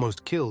 He was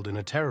almost killed in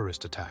a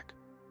terrorist attack.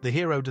 The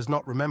hero does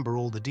not remember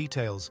all the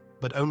details,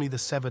 but only the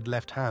severed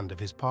left hand of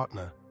his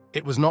partner.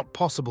 It was not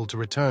possible to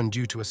return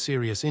due to a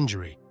serious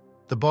injury.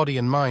 The body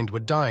and mind were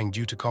dying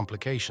due to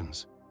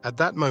complications. At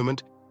that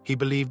moment, he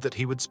believed that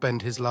he would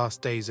spend his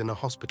last days in a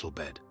hospital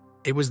bed.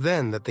 It was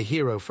then that the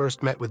hero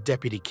first met with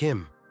Deputy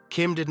Kim.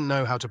 Kim didn't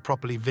know how to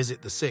properly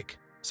visit the sick,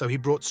 so he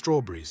brought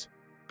strawberries,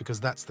 because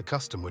that's the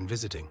custom when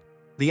visiting.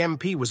 The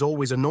MP was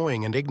always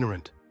annoying and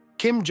ignorant.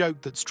 Kim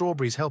joked that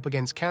strawberries help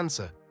against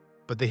cancer,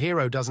 but the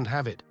hero doesn't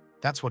have it.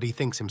 That's what he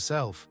thinks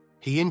himself.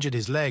 He injured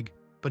his leg,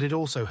 but it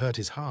also hurt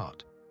his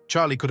heart.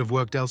 Charlie could have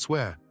worked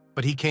elsewhere,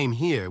 but he came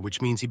here,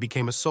 which means he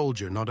became a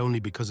soldier not only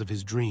because of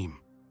his dream.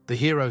 The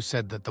hero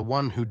said that the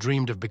one who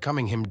dreamed of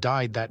becoming him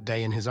died that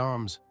day in his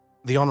arms.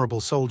 The honorable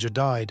soldier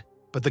died,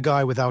 but the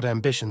guy without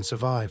ambition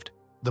survived.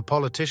 The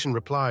politician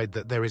replied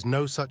that there is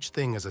no such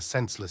thing as a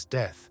senseless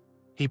death.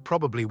 He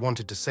probably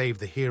wanted to save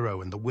the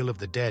hero, and the will of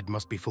the dead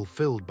must be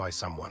fulfilled by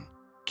someone.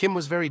 Kim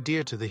was very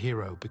dear to the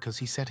hero because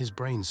he set his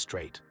brains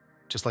straight,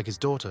 just like his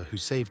daughter who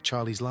saved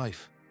Charlie's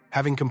life.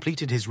 Having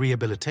completed his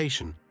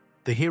rehabilitation,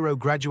 the hero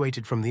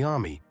graduated from the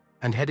army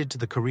and headed to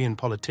the Korean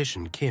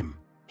politician Kim.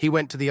 He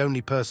went to the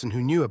only person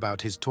who knew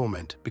about his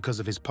torment because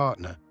of his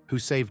partner, who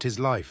saved his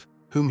life,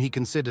 whom he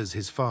considers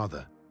his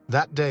father.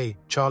 That day,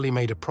 Charlie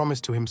made a promise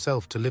to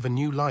himself to live a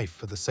new life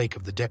for the sake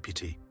of the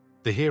deputy.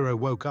 The hero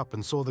woke up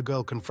and saw the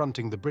girl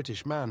confronting the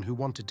British man who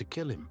wanted to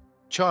kill him.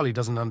 Charlie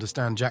doesn't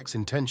understand Jack's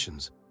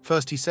intentions.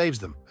 First he saves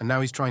them, and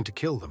now he's trying to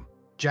kill them.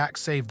 Jack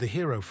saved the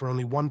hero for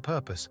only one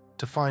purpose,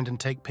 to find and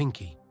take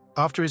Pinky.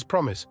 After his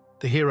promise,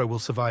 the hero will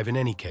survive in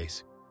any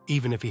case,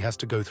 even if he has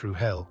to go through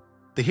hell.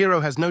 The hero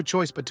has no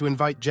choice but to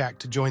invite Jack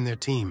to join their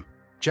team.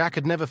 Jack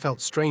had never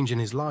felt strange in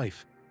his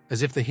life,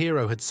 as if the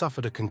hero had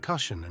suffered a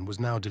concussion and was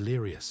now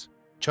delirious.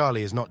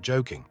 Charlie is not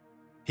joking.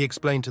 He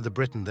explained to the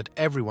Briton that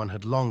everyone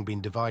had long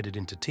been divided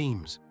into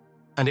teams,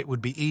 and it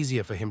would be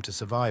easier for him to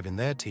survive in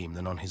their team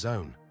than on his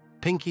own.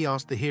 Pinky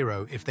asked the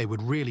hero if they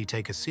would really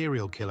take a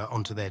serial killer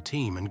onto their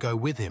team and go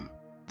with him.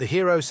 The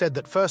hero said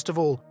that first of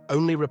all,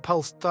 only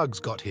repulsed thugs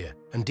got here,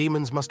 and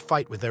demons must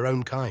fight with their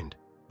own kind.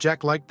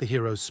 Jack liked the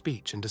hero's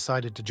speech and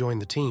decided to join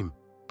the team,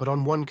 but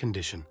on one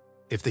condition.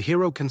 If the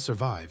hero can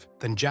survive,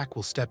 then Jack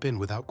will step in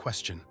without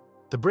question.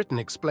 The Briton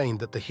explained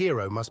that the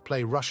hero must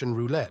play Russian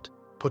roulette,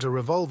 put a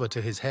revolver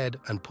to his head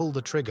and pull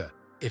the trigger.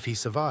 If he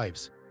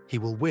survives, he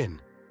will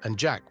win, and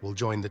Jack will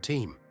join the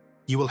team.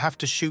 You will have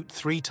to shoot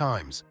 3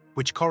 times,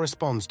 which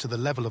corresponds to the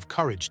level of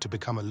courage to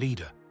become a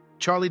leader.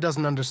 Charlie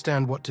doesn't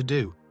understand what to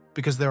do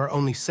because there are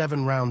only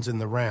 7 rounds in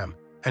the ram,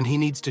 and he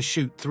needs to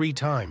shoot 3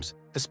 times,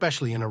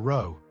 especially in a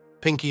row.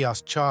 Pinky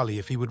asked Charlie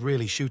if he would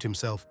really shoot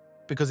himself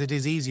because it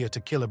is easier to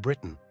kill a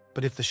Briton,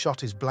 but if the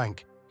shot is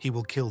blank, he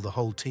will kill the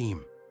whole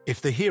team.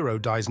 If the hero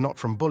dies not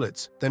from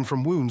bullets, then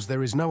from wounds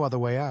there is no other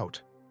way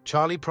out.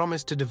 Charlie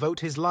promised to devote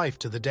his life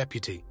to the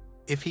deputy.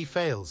 If he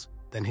fails,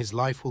 then his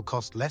life will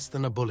cost less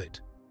than a bullet.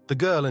 The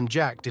girl and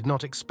Jack did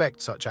not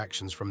expect such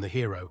actions from the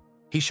hero.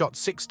 He shot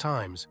 6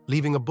 times,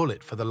 leaving a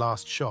bullet for the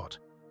last shot.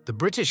 The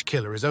British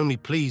killer is only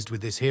pleased with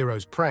this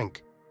hero's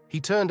prank. He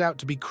turned out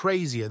to be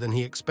crazier than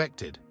he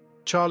expected.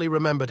 Charlie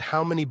remembered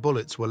how many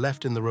bullets were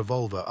left in the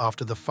revolver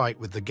after the fight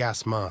with the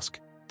gas mask.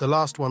 The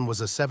last one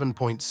was a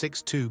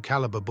 7.62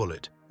 caliber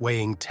bullet,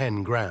 weighing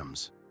 10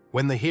 grams.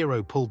 When the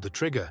hero pulled the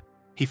trigger,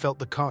 he felt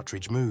the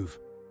cartridge move.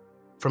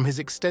 From his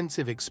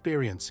extensive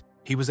experience,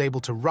 he was able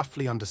to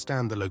roughly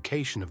understand the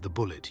location of the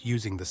bullet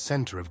using the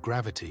center of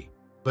gravity.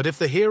 But if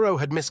the hero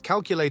had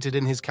miscalculated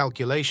in his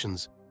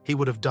calculations, he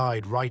would have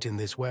died right in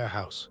this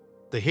warehouse.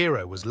 The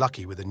hero was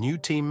lucky with a new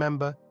team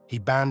member. He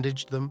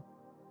bandaged them.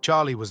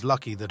 Charlie was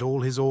lucky that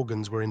all his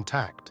organs were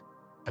intact,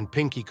 and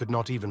Pinky could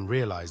not even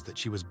realize that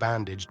she was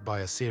bandaged by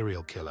a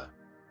serial killer.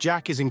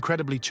 Jack is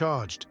incredibly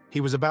charged.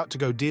 He was about to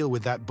go deal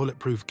with that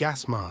bulletproof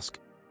gas mask,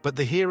 but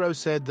the hero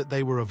said that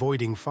they were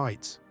avoiding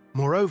fights.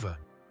 Moreover,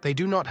 they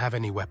do not have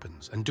any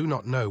weapons and do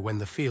not know when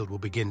the field will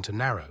begin to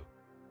narrow.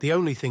 The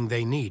only thing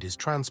they need is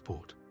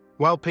transport.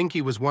 While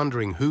Pinky was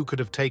wondering who could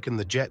have taken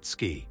the jet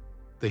ski,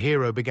 the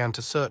hero began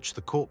to search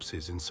the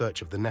corpses in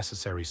search of the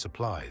necessary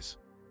supplies.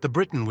 The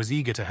Briton was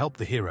eager to help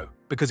the hero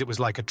because it was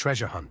like a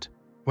treasure hunt.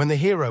 When the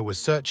hero was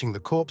searching the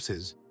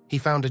corpses, he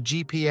found a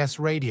GPS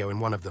radio in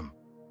one of them.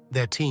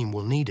 Their team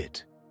will need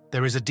it.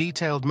 There is a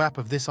detailed map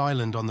of this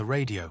island on the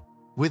radio.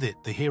 With it,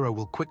 the hero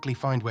will quickly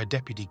find where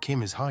Deputy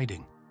Kim is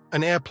hiding.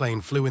 An airplane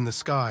flew in the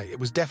sky. It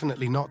was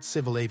definitely not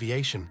civil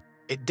aviation.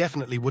 It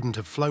definitely wouldn't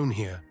have flown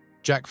here.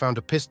 Jack found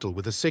a pistol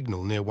with a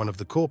signal near one of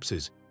the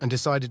corpses and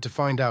decided to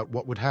find out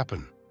what would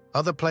happen.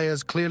 Other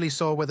players clearly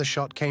saw where the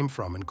shot came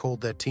from and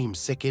called their team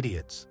sick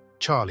idiots.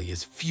 Charlie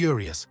is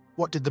furious.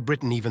 What did the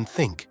Briton even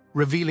think?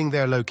 Revealing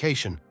their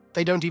location.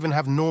 They don't even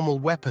have normal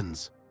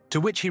weapons. To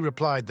which he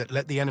replied that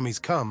let the enemies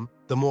come.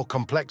 The more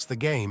complex the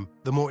game,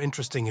 the more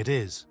interesting it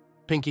is.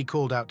 Pinky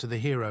called out to the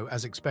hero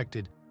as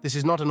expected. This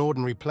is not an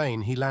ordinary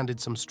plane. He landed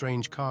some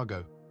strange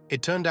cargo.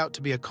 It turned out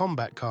to be a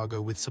combat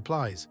cargo with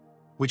supplies,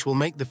 which will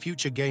make the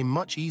future game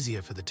much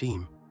easier for the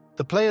team.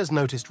 The players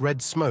noticed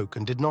red smoke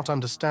and did not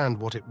understand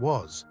what it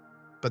was,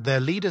 but their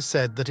leader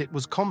said that it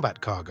was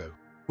combat cargo,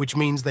 which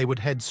means they would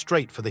head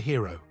straight for the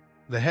hero.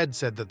 The head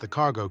said that the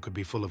cargo could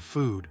be full of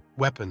food,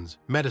 weapons,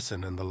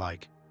 medicine, and the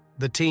like.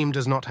 The team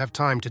does not have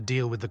time to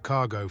deal with the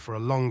cargo for a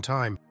long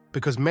time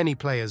because many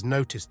players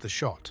noticed the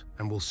shot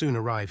and will soon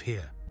arrive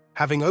here.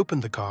 Having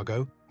opened the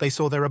cargo, they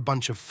saw there a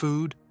bunch of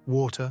food,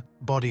 water,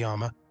 body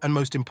armor, and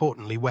most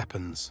importantly,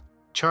 weapons.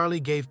 Charlie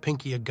gave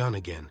Pinky a gun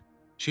again.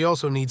 She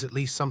also needs at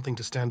least something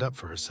to stand up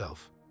for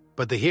herself.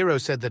 But the hero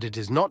said that it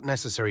is not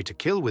necessary to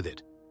kill with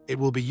it. It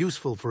will be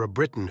useful for a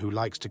Briton who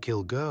likes to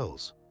kill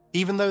girls.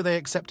 Even though they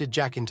accepted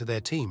Jack into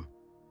their team,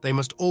 they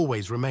must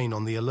always remain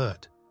on the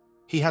alert.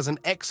 He has an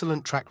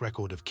excellent track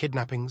record of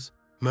kidnappings,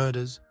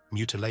 murders,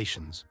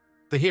 mutilations.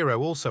 The hero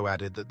also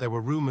added that there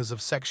were rumors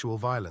of sexual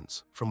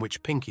violence, from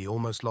which Pinky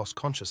almost lost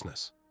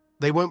consciousness.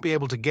 They won't be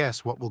able to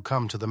guess what will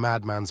come to the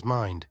madman's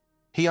mind.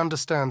 He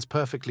understands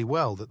perfectly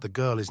well that the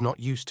girl is not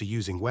used to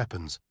using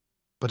weapons,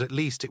 but at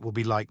least it will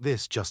be like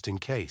this just in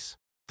case.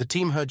 The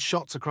team heard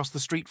shots across the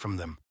street from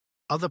them.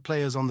 Other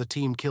players on the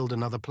team killed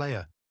another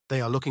player.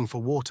 They are looking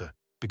for water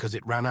because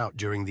it ran out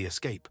during the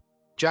escape.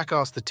 Jack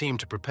asked the team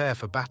to prepare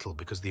for battle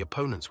because the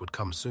opponents would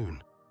come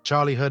soon.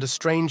 Charlie heard a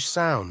strange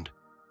sound.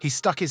 He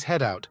stuck his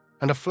head out,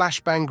 and a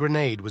flashbang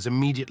grenade was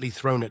immediately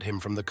thrown at him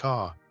from the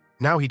car.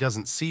 Now he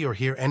doesn't see or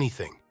hear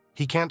anything.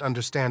 He can't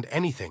understand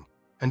anything,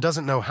 and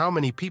doesn't know how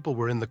many people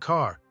were in the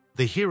car.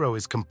 The hero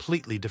is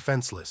completely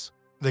defenseless.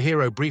 The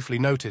hero briefly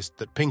noticed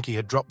that Pinky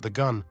had dropped the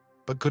gun,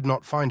 but could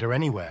not find her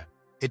anywhere.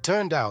 It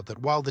turned out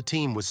that while the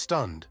team was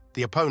stunned,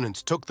 the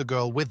opponents took the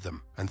girl with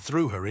them and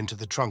threw her into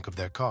the trunk of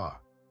their car.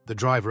 The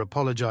driver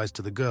apologized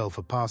to the girl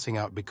for passing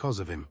out because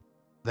of him.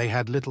 They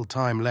had little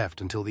time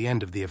left until the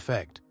end of the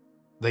effect.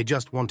 They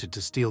just wanted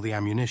to steal the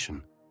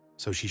ammunition,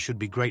 so she should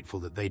be grateful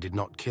that they did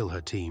not kill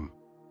her team.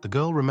 The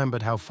girl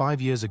remembered how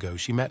 5 years ago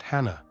she met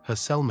Hannah, her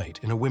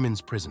cellmate, in a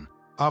women's prison.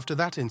 After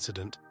that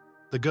incident,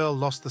 the girl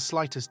lost the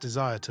slightest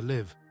desire to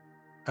live.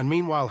 And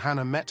meanwhile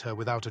Hannah met her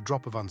without a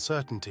drop of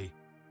uncertainty.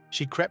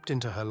 She crept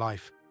into her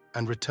life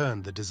and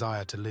returned the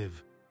desire to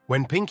live.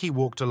 When Pinky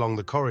walked along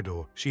the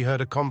corridor, she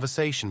heard a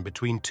conversation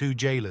between 2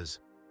 jailers.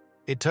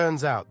 It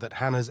turns out that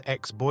Hannah's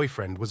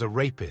ex-boyfriend was a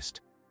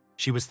rapist.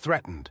 She was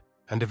threatened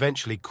and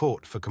eventually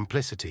caught for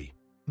complicity.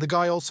 The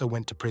guy also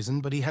went to prison,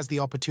 but he has the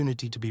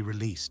opportunity to be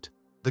released.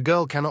 The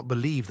girl cannot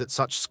believe that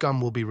such scum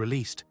will be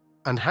released.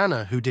 And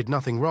Hannah, who did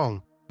nothing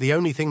wrong, the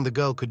only thing the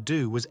girl could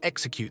do was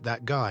execute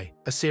that guy,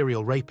 a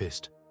serial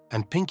rapist.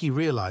 And Pinky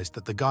realized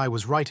that the guy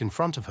was right in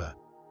front of her.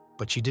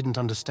 but she didn't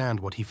understand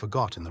what he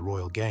forgot in the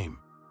royal game.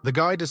 The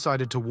guy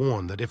decided to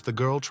warn that if the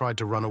girl tried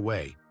to run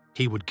away,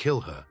 he would kill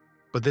her,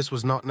 but this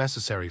was not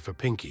necessary for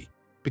Pinky,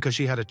 because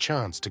she had a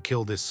chance to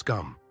kill this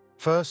scum.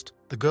 First,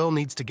 the girl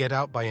needs to get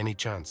out by any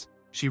chance.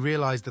 She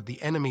realized that the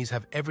enemies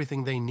have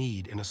everything they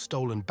need in a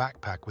stolen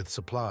backpack with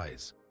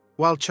supplies.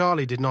 While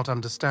Charlie did not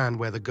understand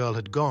where the girl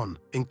had gone,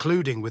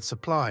 including with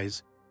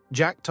supplies,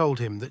 Jack told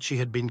him that she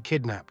had been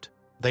kidnapped.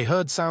 They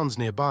heard sounds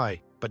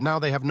nearby, but now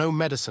they have no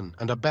medicine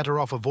and are better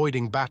off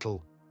avoiding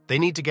battle. They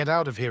need to get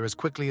out of here as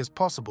quickly as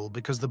possible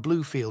because the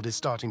blue field is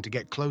starting to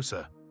get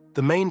closer.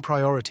 The main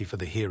priority for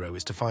the hero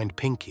is to find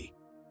Pinky,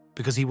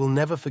 because he will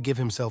never forgive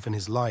himself in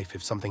his life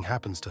if something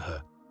happens to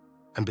her.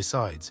 And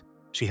besides,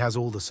 she has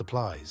all the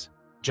supplies.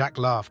 Jack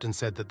laughed and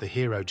said that the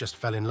hero just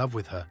fell in love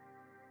with her,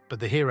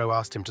 but the hero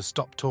asked him to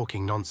stop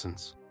talking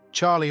nonsense.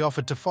 Charlie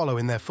offered to follow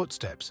in their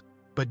footsteps,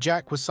 but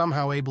Jack was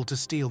somehow able to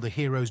steal the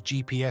hero's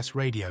GPS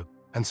radio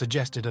and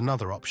suggested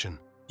another option.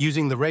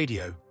 Using the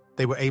radio,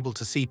 they were able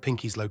to see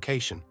Pinky's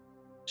location.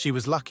 She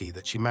was lucky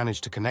that she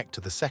managed to connect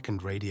to the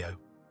second radio.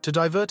 To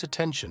divert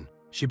attention,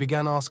 she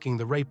began asking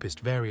the rapist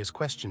various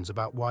questions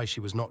about why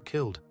she was not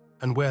killed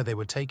and where they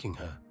were taking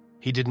her.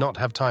 He did not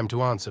have time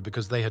to answer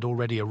because they had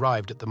already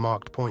arrived at the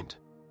marked point.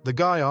 The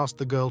guy asked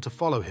the girl to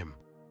follow him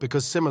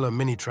because similar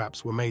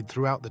mini-traps were made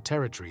throughout the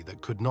territory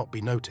that could not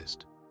be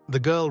noticed. The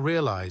girl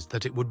realized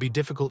that it would be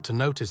difficult to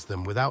notice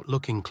them without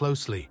looking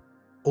closely.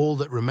 All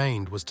that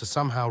remained was to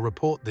somehow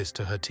report this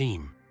to her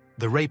team.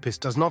 The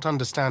rapist does not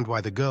understand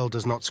why the girl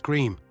does not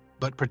scream,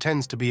 but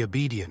pretends to be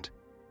obedient.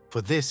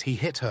 For this, he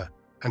hit her,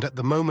 and at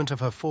the moment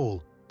of her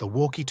fall, the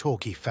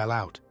walkie-talkie fell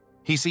out.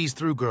 He sees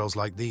through girls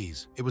like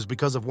these. It was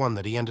because of one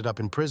that he ended up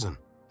in prison.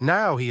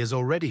 Now he has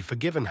already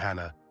forgiven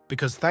Hannah,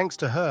 because thanks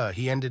to her,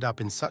 he ended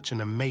up in such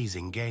an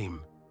amazing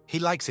game. He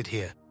likes it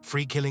here.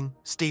 Free killing,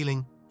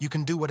 stealing, you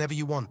can do whatever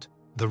you want.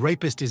 The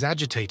rapist is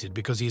agitated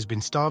because he has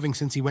been starving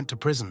since he went to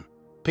prison.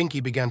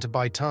 Pinky began to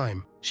buy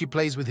time. She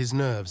plays with his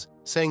nerves,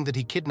 saying that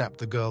he kidnapped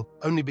the girl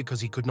only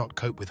because he could not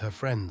cope with her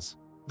friends.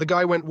 The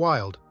guy went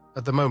wild.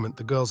 At the moment,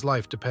 the girl's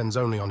life depends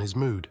only on his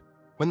mood.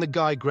 When the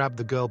guy grabbed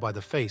the girl by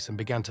the face and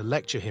began to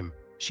lecture him,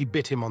 she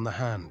bit him on the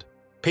hand.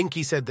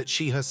 Pinky said that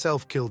she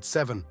herself killed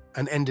 7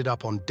 and ended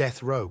up on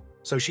death row,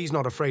 so she's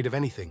not afraid of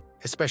anything,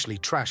 especially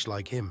trash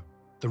like him.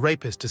 The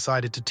rapist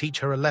decided to teach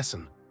her a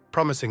lesson,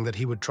 promising that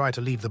he would try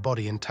to leave the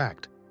body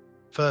intact.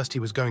 First, he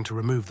was going to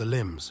remove the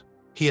limbs.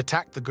 He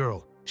attacked the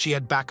girl. She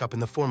had backup in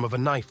the form of a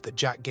knife that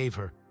Jack gave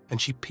her,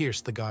 and she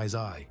pierced the guy's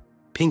eye.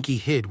 Pinky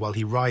hid while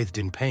he writhed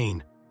in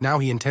pain. Now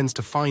he intends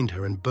to find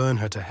her and burn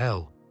her to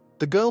hell.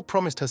 The girl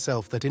promised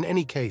herself that in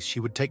any case she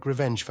would take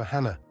revenge for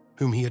Hannah,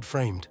 whom he had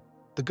framed.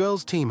 The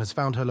girl's team has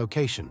found her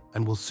location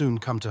and will soon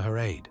come to her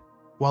aid.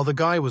 While the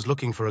guy was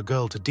looking for a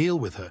girl to deal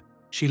with her,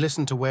 she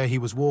listened to where he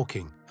was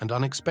walking and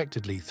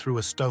unexpectedly threw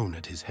a stone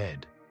at his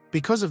head.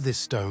 Because of this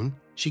stone,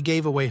 she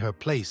gave away her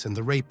place and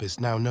the rapist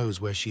now knows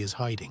where she is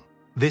hiding.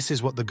 This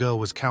is what the girl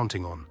was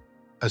counting on.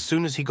 As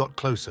soon as he got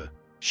closer,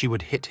 she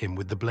would hit him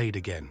with the blade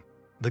again.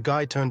 The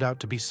guy turned out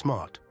to be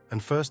smart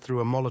and first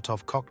threw a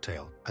Molotov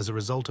cocktail, as a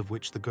result of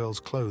which the girl's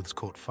clothes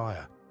caught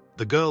fire.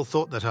 The girl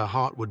thought that her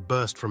heart would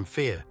burst from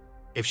fear.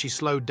 If she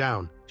slowed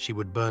down, she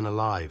would burn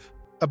alive.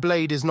 A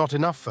blade is not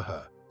enough for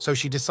her, so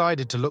she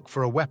decided to look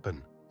for a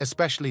weapon,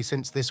 especially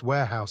since this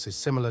warehouse is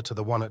similar to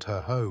the one at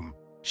her home.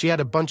 She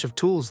had a bunch of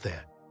tools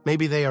there.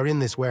 Maybe they are in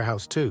this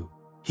warehouse too.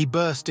 He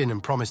burst in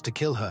and promised to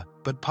kill her,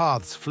 but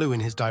paths flew in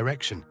his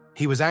direction.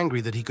 He was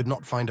angry that he could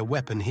not find a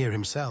weapon here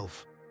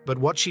himself. But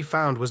what she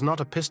found was not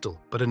a pistol,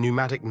 but a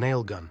pneumatic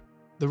nail gun.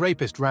 The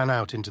rapist ran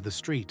out into the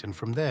street and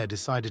from there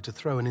decided to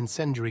throw an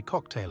incendiary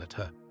cocktail at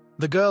her.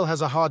 The girl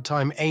has a hard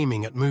time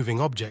aiming at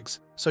moving objects,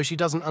 so she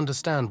doesn't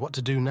understand what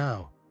to do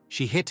now.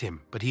 She hit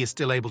him, but he is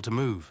still able to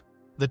move.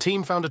 The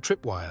team found a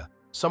tripwire.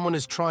 Someone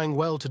is trying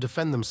well to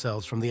defend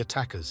themselves from the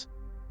attackers.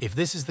 If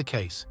this is the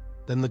case,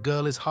 then the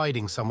girl is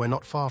hiding somewhere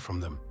not far from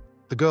them.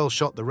 The girl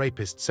shot the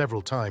rapist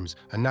several times,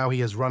 and now he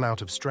has run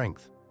out of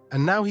strength.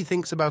 And now he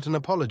thinks about an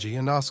apology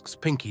and asks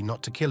Pinky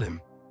not to kill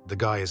him. The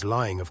guy is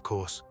lying, of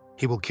course.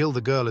 He will kill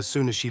the girl as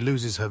soon as she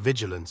loses her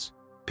vigilance.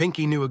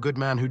 Pinky knew a good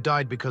man who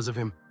died because of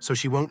him, so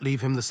she won't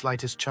leave him the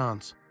slightest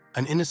chance.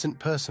 An innocent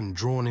person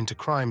drawn into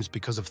crimes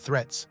because of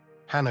threats.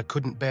 Hannah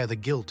couldn't bear the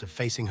guilt of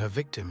facing her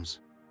victims.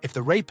 If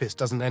the rapist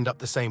doesn't end up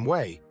the same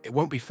way, it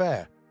won't be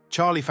fair.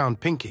 Charlie found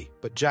Pinky,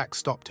 but Jack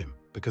stopped him,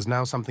 because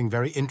now something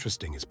very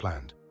interesting is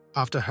planned.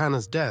 After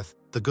Hannah's death,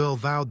 the girl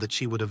vowed that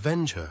she would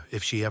avenge her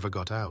if she ever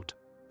got out.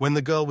 When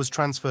the girl was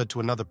transferred to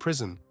another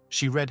prison,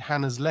 she read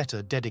Hannah's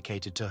letter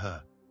dedicated to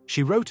her.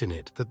 She wrote in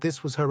it that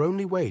this was her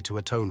only way to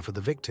atone for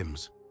the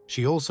victims.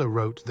 She also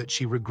wrote that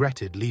she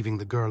regretted leaving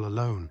the girl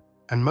alone,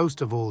 and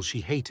most of all she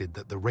hated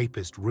that the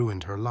rapist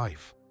ruined her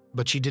life.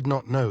 But she did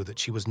not know that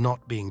she was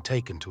not being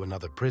taken to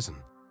another prison,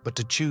 but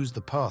to choose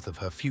the path of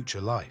her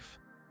future life.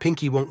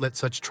 Pinky won't let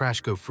such trash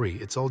go free,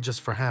 it's all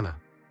just for Hannah.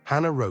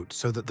 Hannah wrote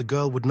so that the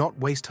girl would not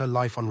waste her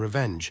life on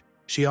revenge.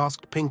 She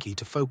asked Pinky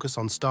to focus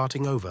on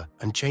starting over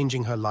and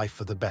changing her life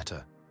for the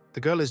better. The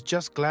girl is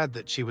just glad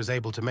that she was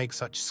able to make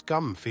such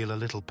scum feel a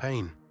little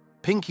pain.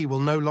 Pinky will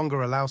no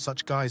longer allow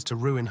such guys to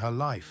ruin her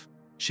life.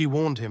 She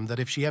warned him that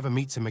if she ever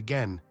meets him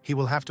again, he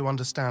will have to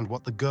understand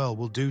what the girl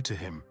will do to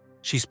him.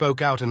 She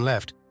spoke out and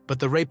left, but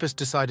the rapist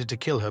decided to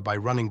kill her by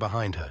running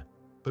behind her.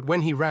 But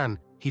when he ran,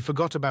 he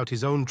forgot about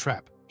his own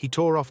trap. He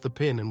tore off the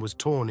pin and was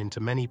torn into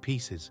many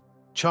pieces.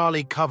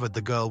 Charlie covered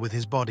the girl with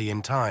his body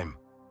in time.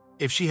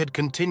 If she had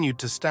continued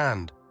to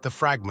stand, the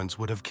fragments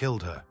would have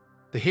killed her.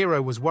 The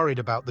hero was worried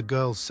about the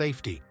girl's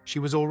safety. She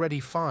was already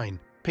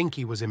fine.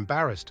 Pinky was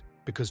embarrassed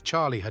because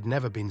Charlie had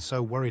never been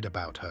so worried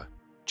about her.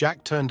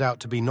 Jack turned out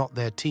to be not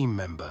their team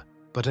member,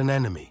 but an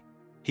enemy.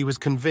 He was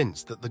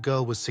convinced that the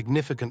girl was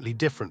significantly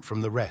different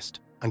from the rest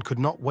and could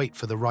not wait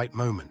for the right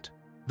moment.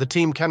 The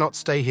team cannot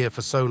stay here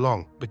for so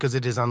long because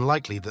it is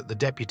unlikely that the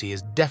deputy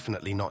is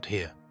definitely not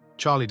here.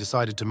 Charlie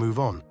decided to move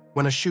on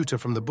when a shooter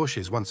from the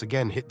bushes once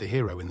again hit the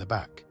hero in the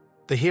back.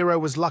 The hero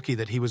was lucky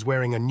that he was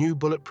wearing a new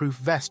bulletproof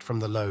vest from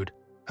the load,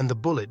 and the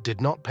bullet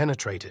did not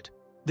penetrate it.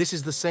 This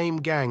is the same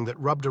gang that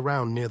rubbed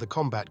around near the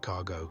combat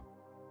cargo.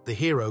 The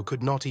hero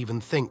could not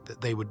even think that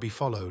they would be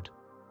followed.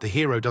 The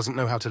hero doesn't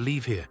know how to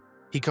leave here.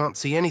 He can't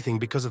see anything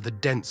because of the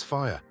dense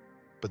fire.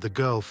 But the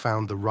girl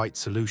found the right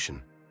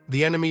solution.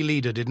 The enemy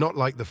leader did not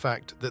like the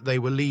fact that they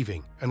were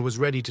leaving and was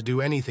ready to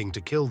do anything to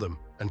kill them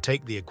and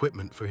take the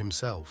equipment for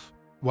himself.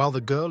 While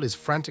the girl is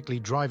frantically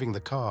driving the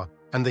car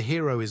and the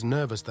hero is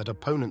nervous that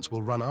opponents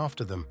will run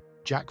after them,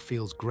 Jack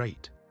feels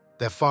great.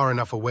 They're far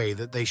enough away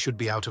that they should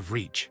be out of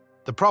reach.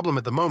 The problem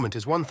at the moment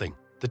is one thing.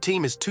 The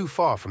team is too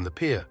far from the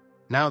pier.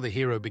 Now the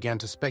hero began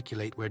to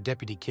speculate where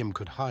Deputy Kim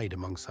could hide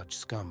among such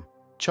scum.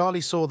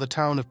 Charlie saw the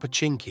town of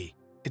Pochinki.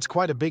 It's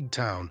quite a big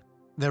town.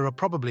 There are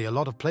probably a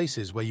lot of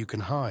places where you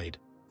can hide.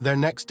 Their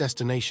next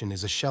destination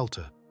is a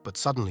shelter, but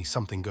suddenly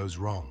something goes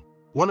wrong.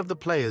 One of the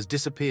players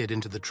disappeared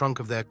into the trunk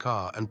of their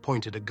car and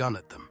pointed a gun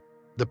at them.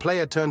 The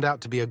player turned out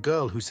to be a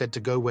girl who said to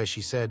go where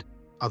she said,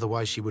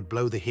 otherwise she would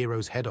blow the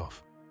hero's head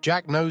off.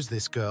 Jack knows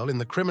this girl. In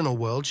the criminal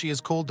world, she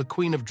is called the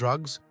Queen of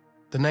Drugs.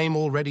 The name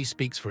already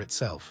speaks for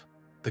itself.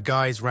 The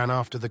guys ran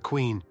after the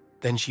Queen.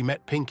 Then she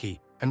met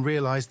Pinky and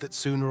realized that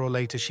sooner or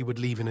later she would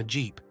leave in a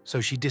jeep, so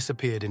she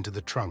disappeared into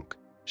the trunk.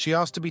 She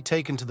asked to be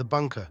taken to the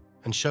bunker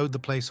and showed the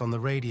place on the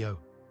radio.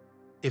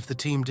 If the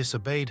team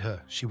disobeyed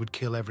her, she would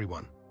kill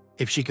everyone.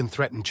 If she can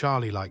threaten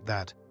Charlie like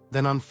that,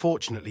 then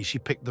unfortunately she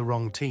picked the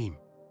wrong team.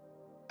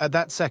 At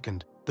that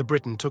second, the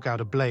Briton took out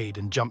a blade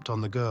and jumped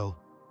on the girl.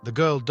 The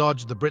girl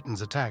dodged the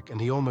Briton's attack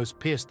and he almost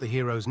pierced the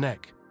hero's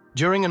neck.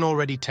 During an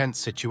already tense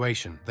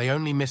situation, they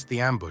only missed the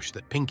ambush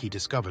that Pinky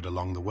discovered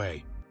along the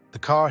way. The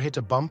car hit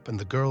a bump and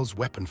the girl's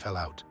weapon fell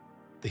out.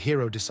 The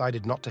hero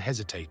decided not to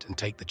hesitate and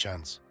take the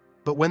chance.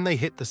 But when they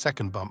hit the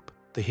second bump,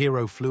 the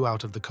hero flew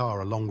out of the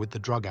car along with the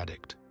drug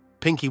addict.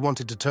 Pinky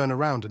wanted to turn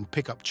around and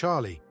pick up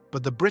Charlie,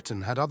 but the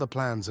Briton had other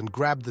plans and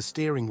grabbed the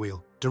steering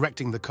wheel,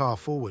 directing the car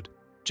forward.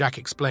 Jack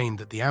explained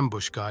that the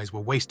ambush guys were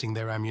wasting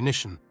their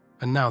ammunition,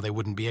 and now they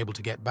wouldn't be able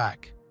to get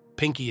back.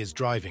 Pinky is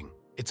driving.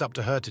 It's up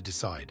to her to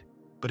decide.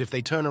 But if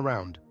they turn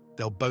around,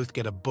 they'll both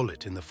get a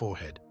bullet in the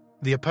forehead.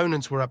 The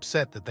opponents were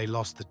upset that they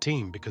lost the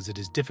team because it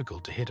is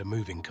difficult to hit a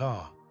moving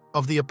car.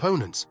 Of the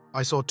opponents,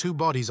 I saw 2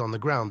 bodies on the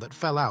ground that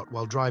fell out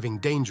while driving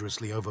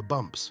dangerously over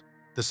bumps.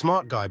 The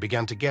smart guy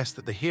began to guess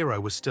that the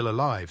hero was still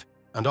alive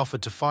and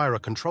offered to fire a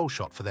control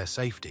shot for their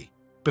safety.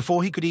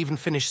 Before he could even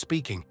finish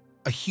speaking,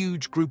 a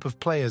huge group of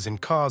players in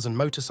cars and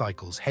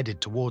motorcycles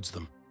headed towards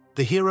them.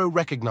 The hero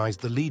recognized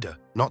the leader.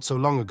 Not so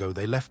long ago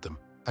they left them,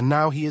 and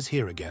now he is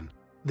here again.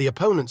 The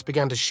opponents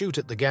began to shoot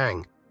at the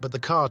gang, but the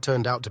car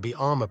turned out to be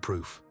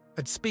armor-proof.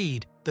 At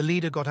speed, the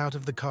leader got out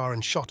of the car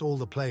and shot all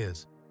the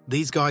players.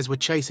 These guys were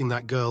chasing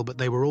that girl, but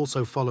they were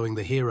also following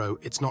the hero.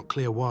 It's not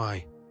clear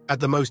why. At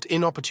the most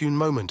inopportune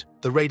moment,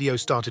 the radio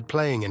started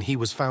playing and he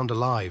was found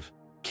alive.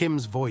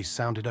 Kim's voice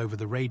sounded over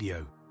the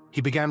radio.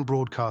 He began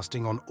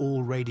broadcasting on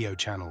all radio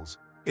channels,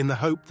 in the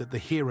hope that the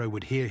hero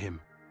would hear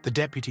him. The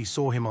deputy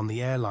saw him on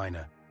the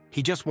airliner.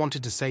 He just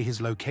wanted to say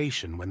his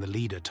location when the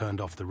leader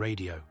turned off the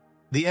radio.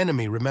 The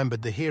enemy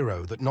remembered the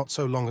hero that not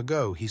so long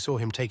ago he saw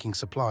him taking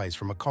supplies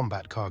from a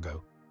combat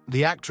cargo.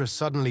 The actress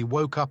suddenly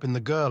woke up in the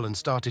girl and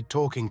started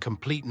talking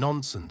complete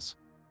nonsense.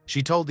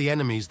 She told the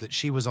enemies that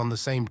she was on the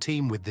same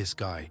team with this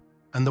guy,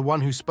 and the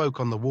one who spoke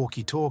on the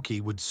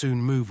walkie-talkie would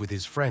soon move with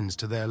his friends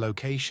to their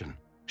location.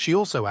 She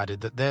also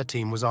added that their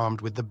team was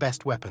armed with the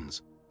best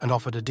weapons and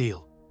offered a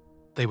deal.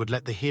 They would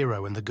let the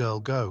hero and the girl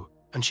go,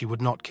 and she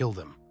would not kill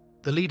them.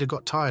 The leader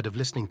got tired of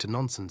listening to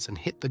nonsense and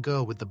hit the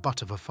girl with the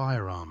butt of a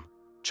firearm.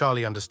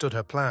 Charlie understood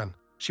her plan.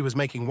 She was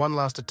making one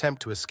last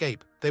attempt to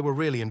escape. They were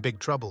really in big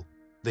trouble.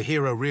 The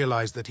hero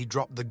realized that he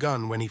dropped the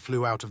gun when he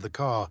flew out of the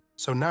car,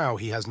 so now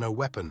he has no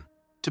weapon.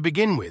 To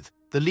begin with,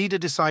 the leader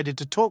decided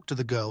to talk to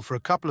the girl for a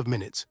couple of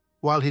minutes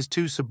while his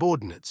 2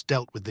 subordinates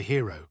dealt with the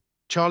hero.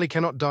 Charlie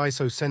cannot die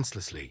so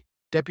senselessly.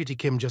 Deputy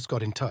Kim just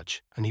got in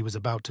touch, and he was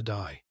about to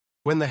die.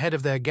 When the head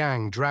of their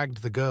gang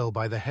dragged the girl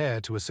by the hair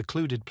to a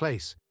secluded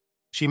place,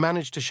 she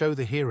managed to show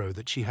the hero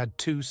that she had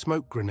 2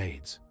 smoke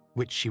grenades,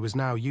 which she was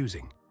now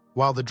using.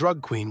 While the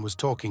drug queen was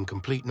talking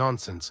complete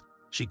nonsense,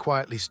 she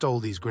quietly stole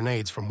these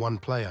grenades from one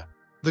player.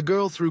 The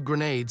girl threw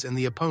grenades and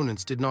the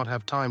opponents did not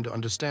have time to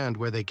understand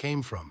where they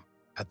came from.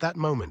 At that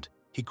moment,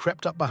 he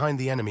crept up behind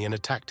the enemy and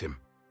attacked him.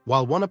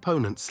 While one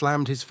opponent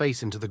slammed his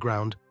face into the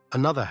ground,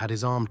 another had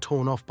his arm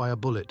torn off by a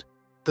bullet.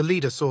 The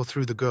leader saw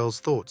through the girl's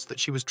thoughts that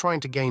she was trying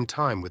to gain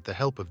time with the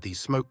help of these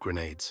smoke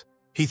grenades.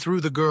 He threw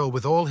the girl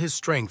with all his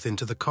strength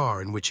into the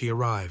car in which he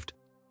arrived.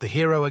 The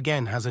hero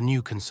again has a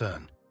new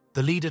concern.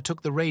 The leader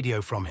took the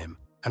radio from him,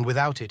 and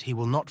without it he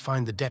will not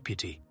find the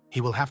deputy.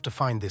 He will have to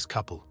find this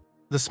couple.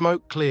 The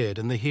smoke cleared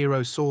and the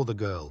hero saw the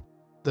girl.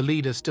 The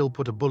leader still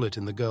put a bullet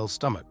in the girl's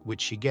stomach,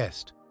 which she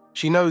guessed.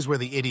 She knows where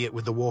the idiot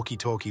with the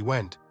walkie-talkie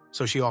went,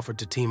 so she offered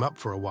to team up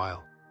for a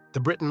while. The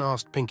Briton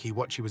asked Pinky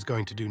what she was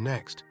going to do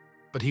next,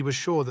 but he was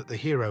sure that the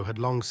hero had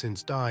long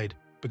since died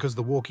because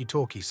the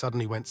walkie-talkie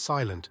suddenly went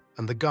silent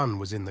and the gun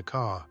was in the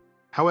car.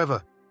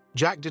 However,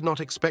 Jack did not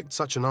expect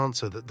such an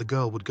answer that the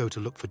girl would go to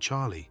look for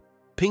Charlie.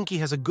 Pinky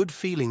has a good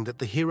feeling that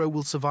the hero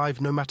will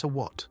survive no matter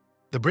what.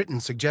 The Briton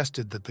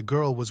suggested that the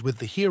girl was with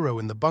the hero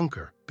in the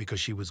bunker because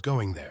she was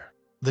going there.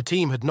 The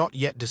team had not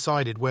yet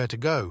decided where to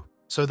go,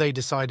 so they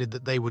decided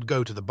that they would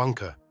go to the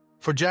bunker.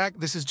 For Jack,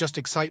 this is just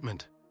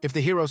excitement. If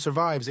the hero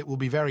survives, it will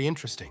be very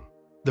interesting.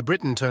 The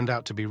Briton turned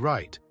out to be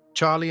right.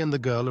 Charlie and the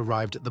girl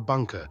arrived at the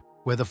bunker,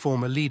 where the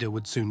former leader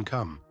would soon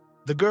come.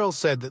 The girl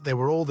said that there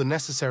were all the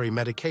necessary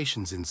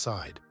medications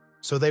inside,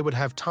 so they would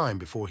have time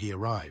before he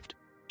arrived.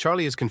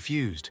 Charlie is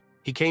confused.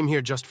 He came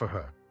here just for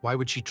her. Why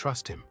would she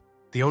trust him?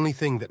 The only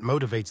thing that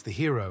motivates the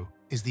hero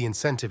is the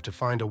incentive to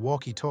find a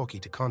walkie-talkie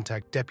to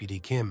contact Deputy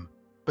Kim.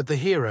 But the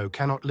hero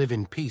cannot live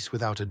in peace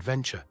without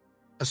adventure.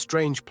 A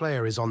strange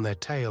player is on their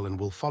tail and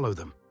will follow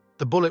them.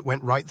 The bullet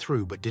went right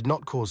through but did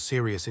not cause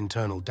serious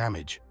internal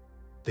damage.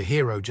 The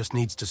hero just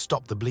needs to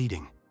stop the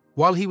bleeding.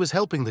 While he was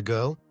helping the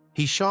girl,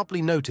 he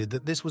sharply noted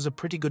that this was a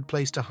pretty good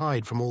place to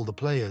hide from all the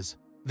players.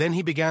 Then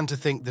he began to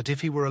think that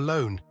if he were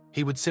alone,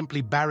 he would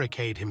simply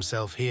barricade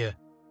himself here,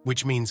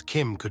 which means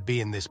Kim could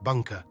be in this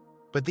bunker.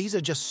 But these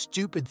are just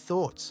stupid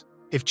thoughts.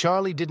 If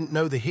Charlie didn't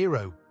know the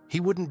hero,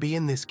 he wouldn't be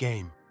in this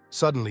game.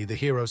 Suddenly, the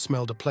hero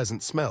smelled a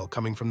pleasant smell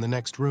coming from the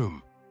next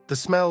room. The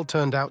smell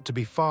turned out to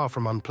be far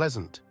from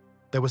unpleasant.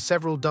 There were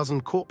several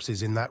dozen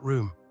corpses in that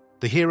room.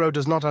 The hero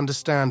does not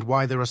understand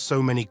why there are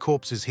so many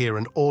corpses here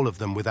and all of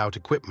them without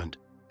equipment,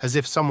 as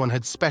if someone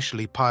had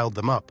specially piled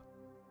them up.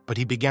 But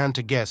he began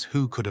to guess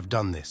who could have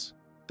done this.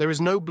 There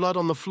is no blood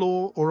on the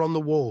floor or on the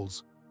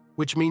walls,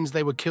 which means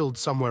they were killed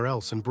somewhere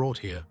else and brought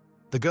here.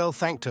 The girl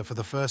thanked her for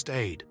the first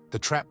aid. The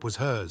trap was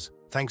hers.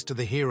 Thanks to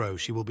the hero,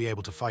 she will be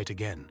able to fight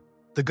again.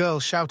 The girl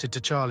shouted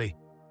to Charlie.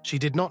 She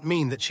did not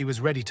mean that she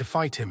was ready to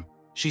fight him.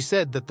 She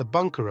said that the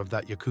bunker of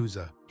that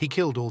Yakuza, he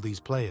killed all these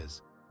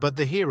players. But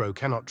the hero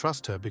cannot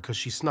trust her because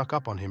she snuck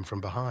up on him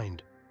from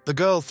behind. The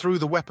girl threw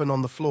the weapon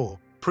on the floor,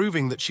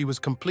 proving that she was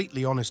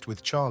completely honest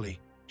with Charlie.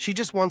 She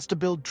just wants to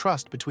build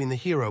trust between the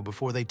hero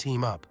before they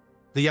team up.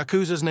 The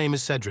Yakuza's name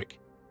is Cedric.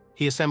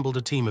 He assembled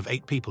a team of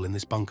 8 people in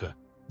this bunker.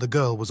 The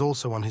girl was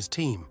also on his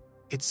team.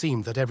 It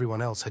seemed that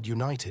everyone else had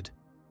united,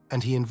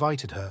 and he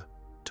invited her,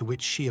 to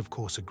which she of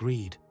course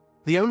agreed.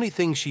 The only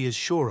thing she is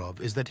sure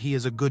of is that he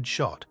is a good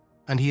shot,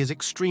 and he is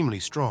extremely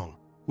strong,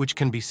 which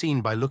can be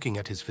seen by looking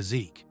at his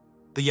physique.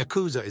 The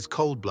Yakuza is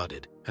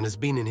cold-blooded and has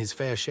been in his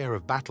fair share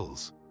of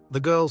battles. The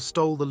girl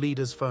stole the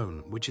leader's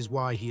phone, which is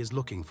why he is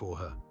looking for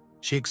her.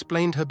 She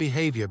explained her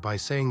behavior by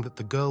saying that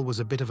the girl was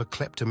a bit of a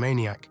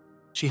kleptomaniac.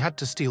 She had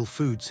to steal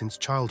food since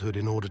childhood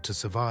in order to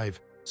survive,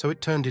 so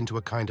it turned into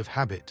a kind of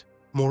habit.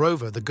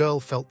 Moreover, the girl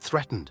felt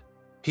threatened.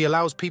 He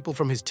allows people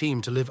from his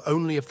team to live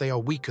only if they are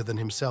weaker than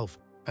himself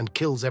and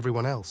kills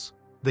everyone else.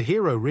 The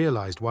hero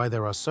realized why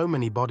there are so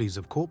many bodies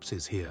of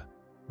corpses here.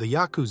 The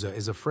Yakuza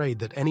is afraid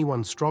that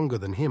anyone stronger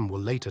than him will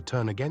later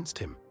turn against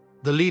him.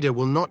 The leader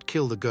will not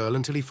kill the girl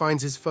until he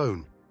finds his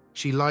phone.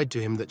 She lied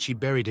to him that she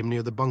buried him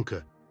near the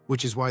bunker,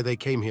 which is why they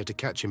came here to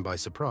catch him by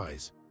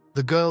surprise.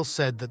 The girl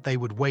said that they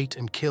would wait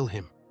and kill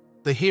him.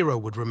 The hero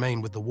would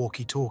remain with the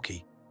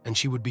walkie-talkie, and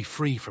she would be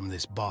free from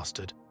this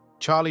bastard.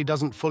 Charlie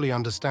doesn't fully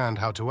understand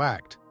how to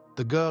act.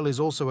 The girl is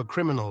also a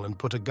criminal and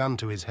put a gun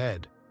to his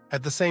head.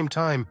 At the same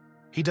time,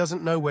 he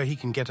doesn't know where he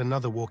can get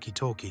another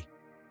walkie-talkie.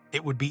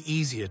 It would be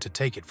easier to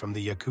take it from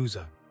the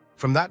Yakuza.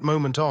 From that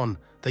moment on,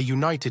 they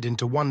united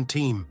into one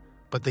team,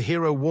 but the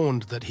hero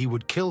warned that he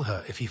would kill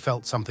her if he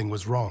felt something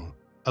was wrong.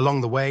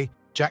 Along the way,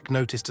 Jack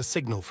noticed a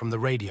signal from the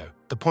radio.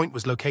 The point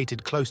was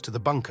located close to the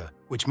bunker,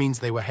 which means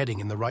they were heading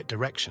in the right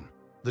direction.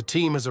 The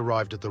team has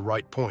arrived at the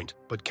right point,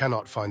 but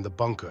cannot find the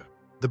bunker.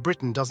 The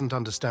Briton doesn't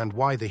understand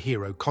why the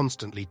hero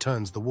constantly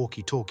turns the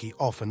walkie-talkie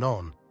off and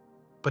on,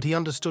 but he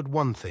understood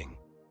one thing.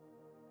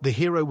 The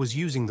hero was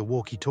using the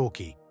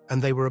walkie-talkie,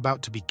 and they were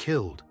about to be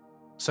killed,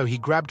 so he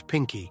grabbed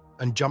Pinky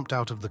and jumped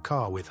out of the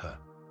car with her.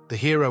 The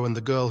hero and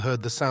the girl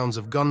heard the sounds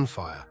of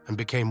gunfire and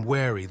became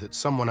wary that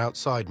someone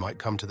outside might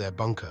come to their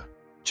bunker.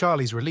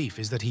 Charlie's relief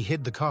is that he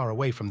hid the car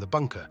away from the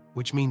bunker,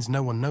 which means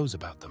no one knows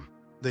about them.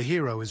 The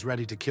hero is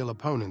ready to kill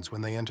opponents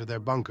when they enter their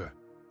bunker.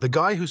 The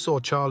guy who saw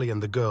Charlie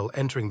and the girl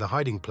entering the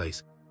hiding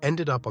place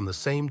ended up on the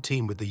same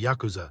team with the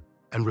Yakuza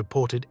and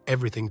reported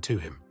everything to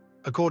him.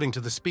 According to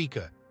the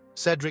speaker,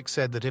 Cedric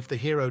said that if the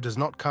hero does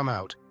not come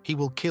out, he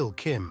will kill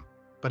Kim.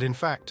 But in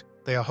fact,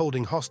 they are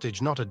holding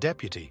hostage not a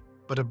deputy,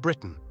 but a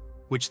Briton,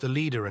 which the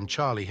leader and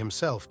Charlie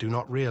himself do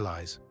not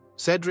realize.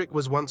 Cedric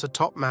was once a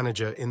top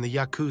manager in the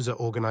Yakuza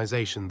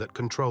organization that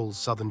controls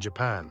southern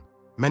Japan.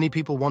 Many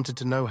people wanted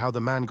to know how the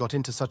man got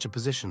into such a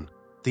position.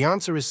 The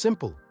answer is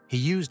simple. He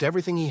used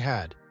everything he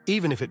had,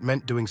 even if it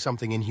meant doing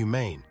something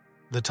inhumane.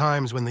 The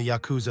times when the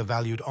Yakuza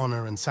valued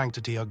honor and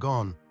sanctity are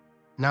gone.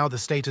 Now the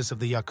status of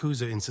the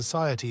Yakuza in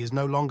society is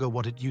no longer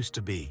what it used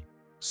to be.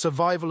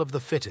 Survival of the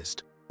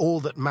fittest. All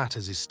that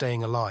matters is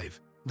staying alive.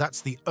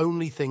 That's the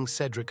only thing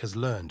Cedric has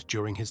learned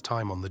during his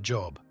time on the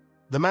job.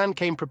 The man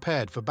came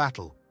prepared for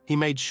battle. He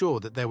made sure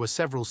that there were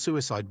several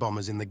suicide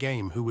bombers in the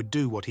game who would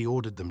do what he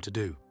ordered them to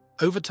do.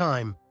 Over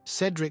time,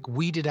 Cedric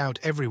weeded out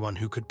everyone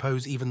who could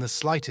pose even the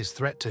slightest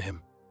threat to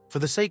him. For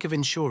the sake of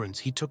insurance,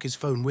 he took his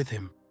phone with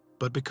him.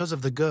 But because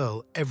of the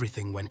girl,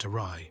 everything went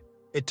awry.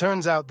 It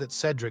turns out that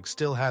Cedric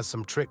still has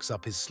some tricks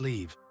up his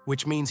sleeve,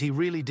 which means he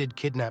really did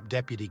kidnap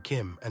Deputy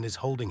Kim and is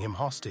holding him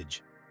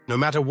hostage. No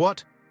matter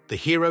what, the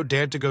hero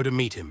dared to go to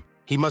meet him.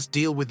 He must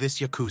deal with this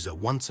Yakuza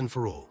once and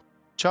for all.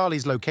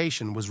 Charlie's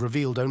location was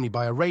revealed only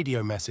by a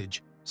radio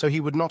message, so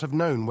he would not have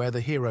known where the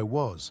hero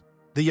was.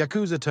 The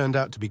Yakuza turned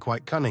out to be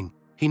quite cunning.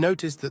 He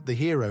noticed that the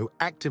hero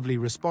actively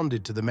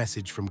responded to the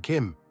message from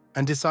Kim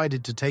and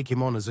decided to take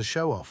him on as a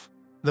show-off.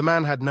 The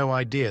man had no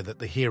idea that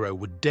the hero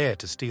would dare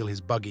to steal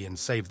his buggy and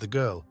save the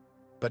girl,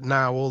 but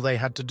now all they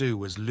had to do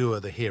was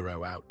lure the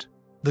hero out.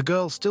 The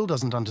girl still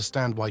doesn't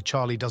understand why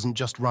Charlie doesn't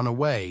just run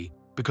away,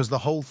 because the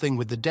whole thing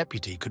with the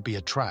deputy could be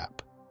a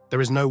trap. There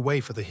is no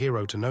way for the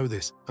hero to know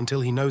this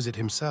until he knows it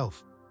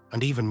himself,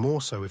 and even more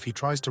so if he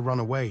tries to run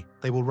away,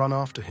 they will run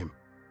after him.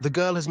 The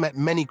girl has met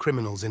many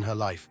criminals in her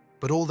life,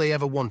 but all they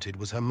ever wanted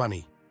was her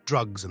money,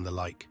 drugs and the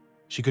like.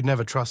 She could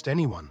never trust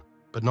anyone,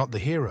 but not the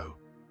hero.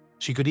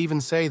 She could even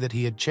say that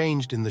he had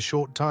changed in the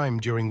short time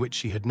during which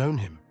she had known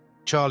him.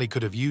 Charlie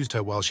could have used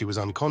her while she was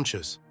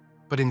unconscious,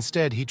 but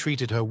instead he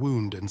treated her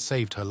wound and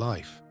saved her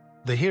life.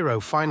 The hero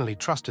finally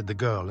trusted the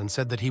girl and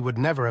said that he would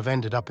never have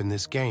ended up in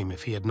this game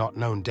if he had not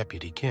known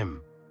Deputy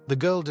Kim. The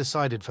girl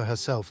decided for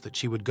herself that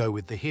she would go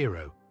with the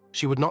hero.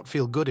 She would not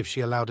feel good if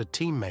she allowed a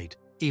teammate,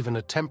 even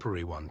a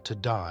temporary one, to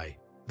die.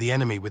 The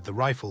enemy with the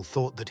rifle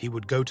thought that he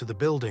would go to the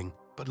building,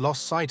 but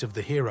lost sight of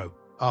the hero,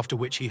 after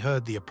which he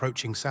heard the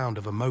approaching sound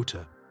of a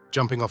motor.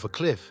 Jumping off a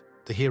cliff,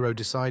 the hero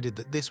decided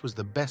that this was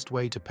the best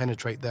way to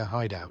penetrate their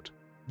hideout.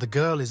 The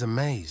girl is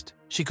amazed.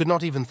 She could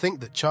not even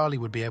think that Charlie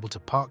would be able to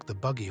park the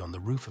buggy on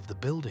the roof of the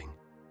building.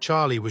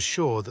 Charlie was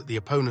sure that the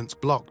opponents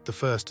blocked the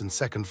first and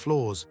second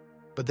floors,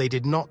 but they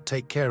did not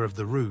take care of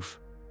the roof.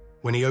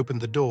 When he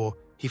opened the door,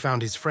 he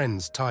found his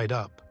friends tied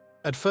up.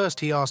 At first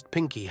he asked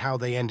Pinky how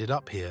they ended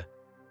up here,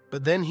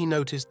 but then he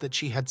noticed that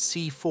she had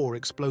C4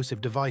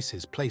 explosive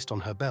devices placed on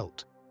her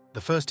belt. The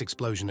first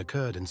explosion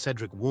occurred and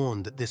Cedric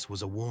warned that this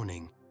was a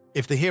warning.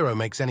 If the hero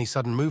makes any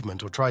sudden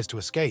movement or tries to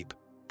escape,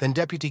 then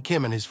Deputy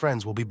Kim and his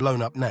friends will be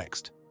blown up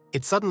next.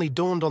 It suddenly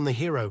dawned on the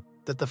hero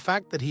that the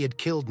fact that he had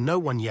killed no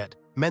one yet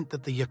meant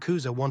that the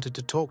Yakuza wanted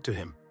to talk to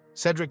him.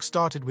 Cedric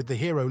started with the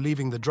hero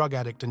leaving the drug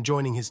addict and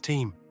joining his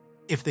team.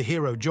 If the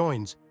hero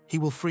joins, he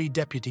will free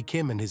Deputy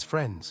Kim and his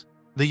friends.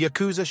 The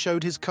Yakuza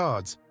showed his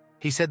cards.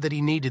 He said that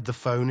he needed the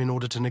phone in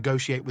order to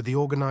negotiate with the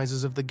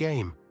organizers of the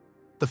game.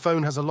 The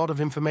phone has a lot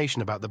of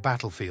information about the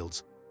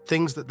battlefields,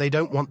 things that they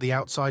don't want the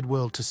outside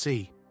world to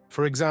see.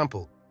 For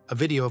example, a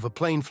video of a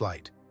plane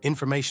flight,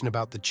 information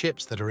about the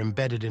chips that are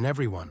embedded in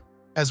everyone,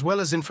 as well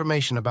as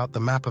information about the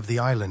map of the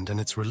island and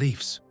its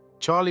reliefs.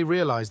 Charlie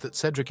realized that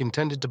Cedric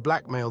intended to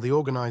blackmail the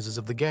organizers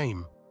of the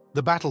game.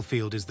 The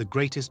battlefield is the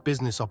greatest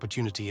business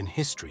opportunity in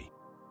history.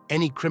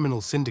 Any criminal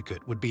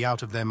syndicate would be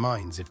out of their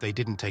minds if they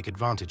didn't take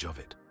advantage of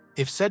it.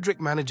 If Cedric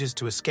manages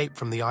to escape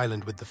from the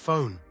island with the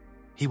phone,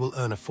 he will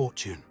earn a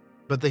fortune.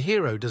 But the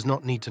hero does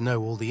not need to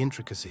know all the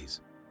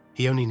intricacies.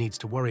 He only needs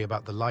to worry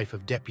about the life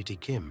of Deputy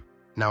Kim.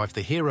 Now, if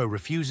the hero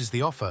refuses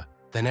the offer,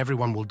 then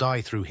everyone will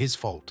die through his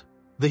fault.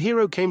 The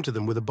hero came to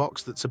them with a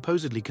box that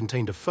supposedly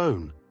contained a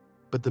phone,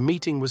 but the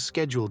meeting was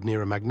scheduled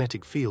near a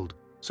magnetic field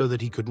so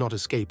that he could not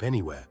escape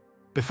anywhere.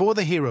 Before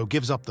the hero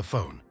gives up the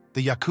phone,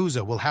 the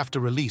Yakuza will have to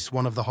release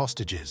one of the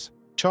hostages.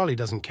 Charlie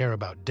doesn't care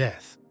about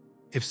death.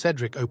 If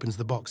Cedric opens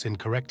the box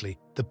incorrectly,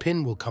 the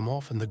pin will come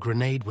off and the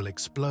grenade will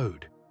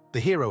explode. The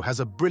hero has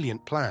a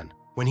brilliant plan.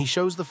 When he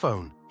shows the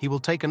phone, he will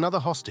take another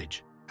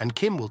hostage, and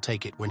Kim will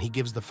take it when he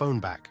gives the phone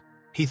back.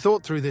 He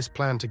thought through this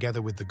plan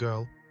together with the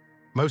girl.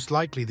 Most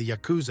likely the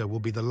Yakuza will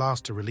be the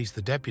last to release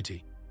the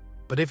deputy.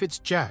 But if it's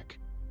Jack,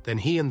 then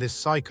he and this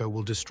psycho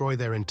will destroy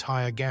their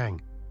entire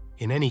gang.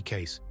 In any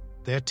case,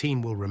 their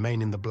team will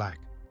remain in the black.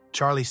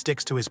 Charlie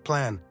sticks to his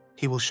plan.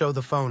 He will show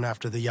the phone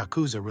after the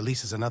Yakuza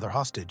releases another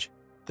hostage.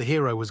 The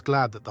hero was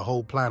glad that the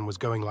whole plan was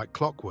going like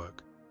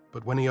clockwork,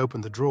 but when he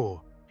opened the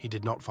drawer, he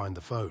did not find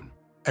the phone.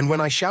 And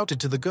when I shouted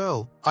to the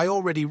girl, I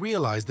already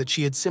realized that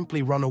she had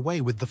simply run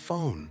away with the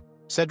phone.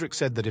 Cedric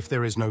said that if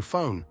there is no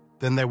phone,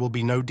 then there will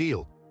be no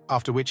deal,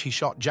 after which he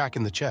shot Jack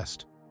in the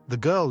chest. The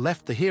girl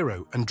left the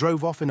hero and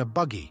drove off in a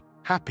buggy,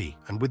 happy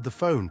and with the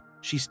phone,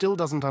 she still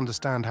doesn't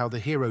understand how the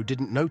hero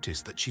didn't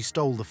notice that she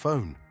stole the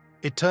phone.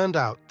 It turned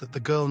out that the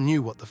girl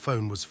knew what the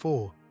phone was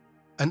for.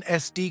 An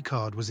SD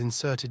card was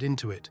inserted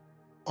into it,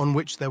 on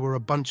which there were a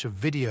bunch of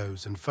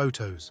videos and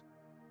photos.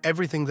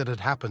 Everything that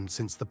had happened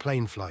since the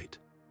plane flight.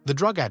 The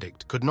drug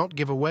addict could not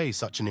give away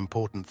such an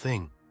important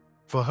thing.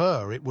 For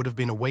her, it would have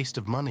been a waste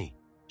of money.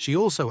 She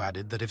also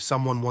added that if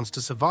someone wants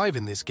to survive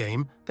in this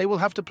game, they will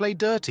have to play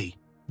dirty.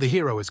 The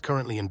hero is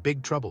currently in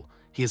big trouble.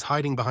 He is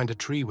hiding behind a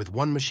tree with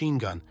one machine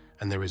gun,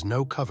 and there is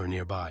no cover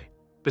nearby.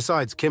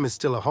 Besides, Kim is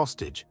still a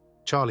hostage.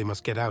 Charlie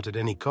must get out at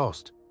any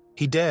cost.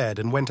 He dared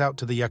and went out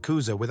to the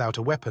Yakuza without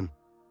a weapon.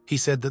 He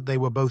said that they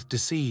were both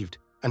deceived,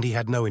 and he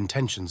had no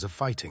intentions of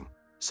fighting.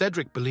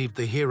 Cedric believed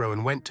the hero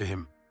and went to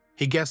him.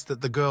 He guessed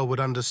that the girl would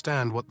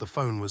understand what the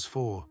phone was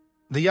for.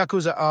 The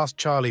Yakuza asked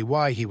Charlie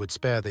why he would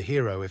spare the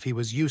hero if he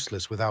was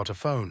useless without a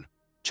phone.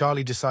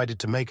 Charlie decided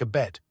to make a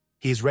bet.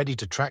 He is ready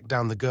to track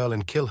down the girl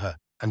and kill her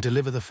and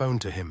deliver the phone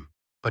to him.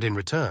 But in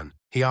return,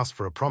 he asked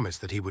for a promise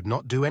that he would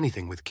not do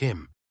anything with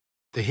Kim.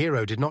 The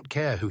hero did not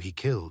care who he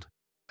killed,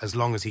 as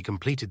long as he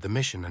completed the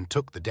mission and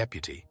took the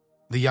deputy.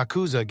 The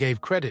Yakuza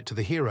gave credit to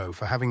the hero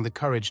for having the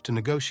courage to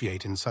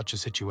negotiate in such a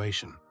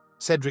situation.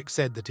 Cedric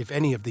said that if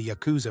any of the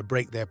Yakuza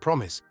break their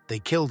promise, they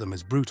kill them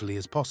as brutally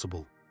as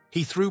possible.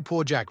 He threw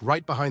poor Jack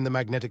right behind the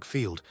magnetic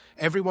field.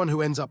 Everyone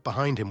who ends up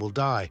behind him will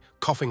die,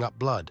 coughing up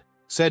blood.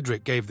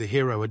 Cedric gave the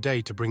hero a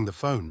day to bring the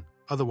phone,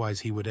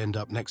 otherwise he would end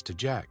up next to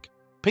Jack.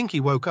 Pinky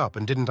woke up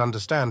and didn't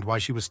understand why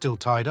she was still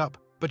tied up,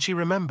 but she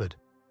remembered.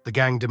 The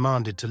gang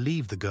demanded to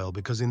leave the girl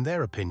because in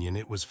their opinion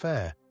it was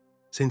fair,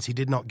 since he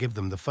did not give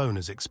them the phone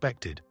as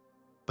expected.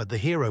 But the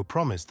hero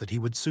promised that he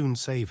would soon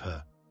save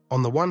her.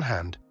 On the one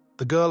hand,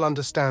 the girl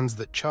understands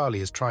that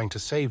Charlie is trying to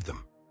save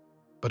them.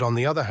 But on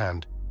the other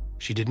hand,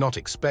 she did not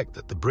expect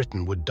that the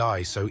Briton would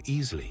die so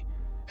easily.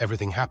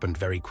 Everything happened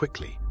very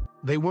quickly.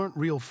 They weren't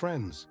real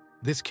friends.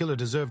 This killer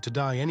deserved to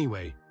die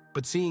anyway,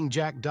 but seeing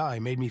Jack die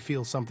made me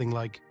feel something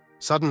like...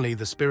 Suddenly,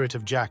 the spirit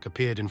of Jack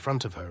appeared in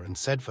front of her and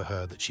said for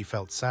her that she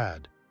felt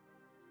sad.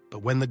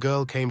 But when the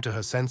girl came to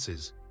her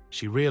senses,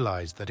 she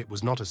realized that it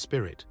was not a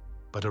spirit,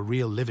 but a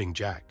real living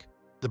Jack.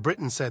 The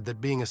Briton said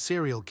that being a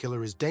serial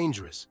killer is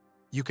dangerous.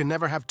 You can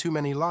never have too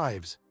many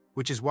lives,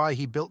 which is why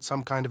he built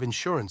some kind of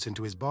insurance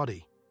into his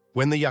body.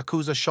 When the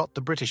Yakuza shot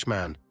the British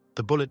man,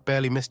 the bullet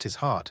barely missed his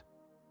heart.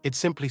 It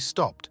simply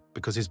stopped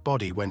because his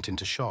body went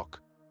into shock.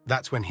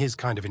 That's when his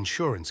kind of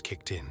insurance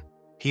kicked in.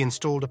 He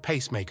installed a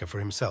pacemaker for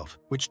himself,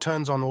 which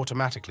turns on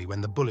automatically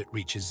when the bullet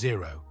reaches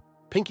zero.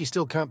 Pinky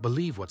still can't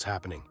believe what's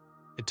happening.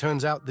 It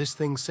turns out this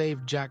thing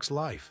saved Jack's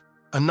life.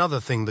 Another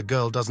thing the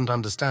girl doesn't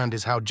understand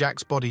is how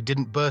Jack's body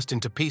didn't burst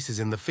into pieces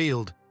in the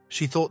field.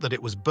 She thought that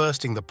it was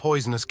bursting the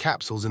poisonous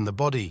capsules in the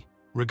body.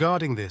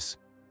 Regarding this,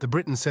 the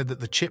Briton said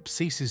that the chip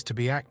ceases to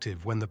be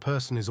active when the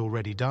person is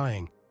already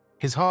dying.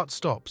 His heart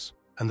stops,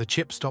 and the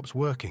chip stops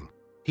working.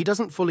 He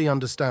doesn't fully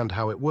understand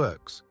how it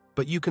works,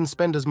 but you can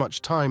spend as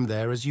much time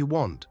there as you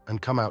want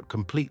and come out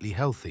completely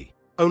healthy.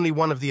 Only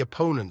one of the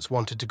opponents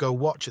wanted to go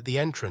watch at the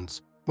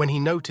entrance when he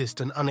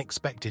noticed an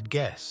unexpected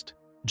guest.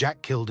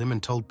 Jack killed him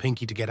and told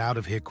Pinky to get out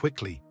of here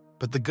quickly,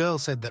 but the girl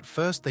said that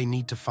first they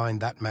need to find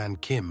that man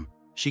Kim.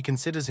 She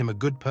considers him a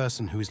good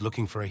person who is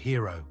looking for a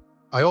hero.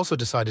 I also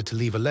decided to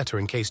leave a letter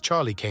in case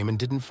Charlie came and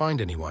didn't find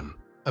anyone.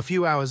 A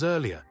few hours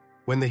earlier,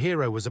 when the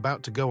hero was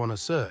about to go on a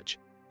search,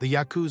 the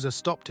Yakuza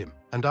stopped him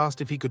and asked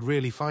if he could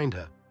really find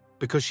her,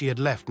 because she had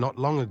left not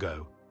long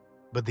ago.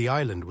 But the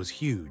island was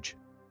huge.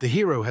 The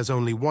hero has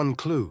only one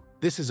clue.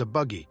 This is a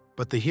buggy,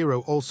 but the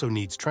hero also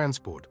needs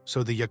transport,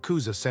 so the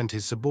Yakuza sent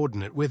his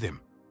subordinate with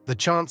him. The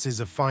chances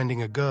of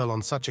finding a girl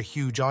on such a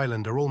huge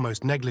island are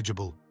almost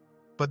negligible,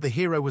 but the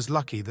hero was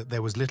lucky that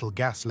there was little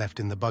gas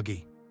left in the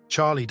buggy.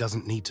 Charlie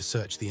doesn't need to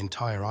search the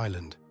entire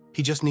island.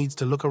 He just needs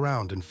to look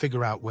around and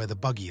figure out where the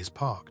buggy is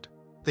parked.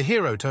 The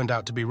hero turned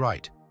out to be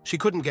right. She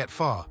couldn't get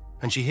far,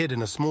 and she hid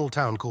in a small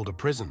town called a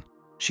prison.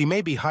 She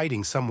may be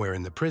hiding somewhere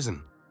in the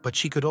prison, but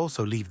she could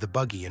also leave the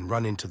buggy and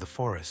run into the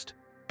forest.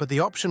 But the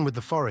option with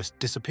the forest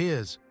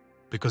disappears,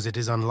 because it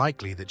is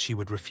unlikely that she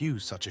would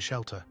refuse such a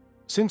shelter.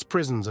 Since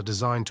prisons are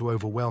designed to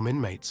overwhelm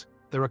inmates,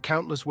 there are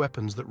countless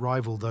weapons that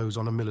rival those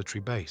on a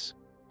military base.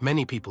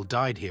 Many people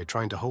died here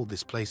trying to hold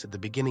this place at the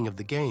beginning of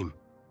the game.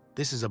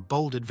 This is a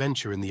bold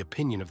adventure in the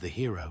opinion of the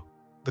hero.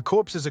 The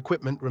corpse's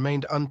equipment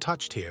remained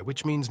untouched here,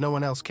 which means no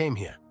one else came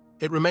here.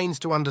 It remains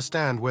to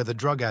understand where the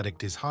drug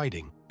addict is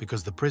hiding,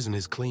 because the prison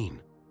is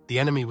clean. The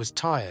enemy was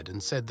tired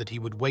and said that he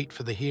would wait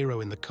for the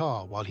hero in the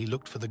car while he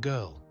looked for the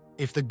girl.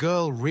 If the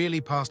girl really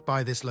passed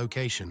by this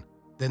location,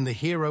 then the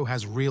hero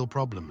has real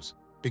problems,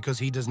 because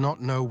he does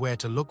not know where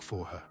to look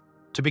for her.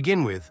 To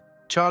begin with,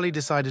 Charlie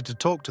decided to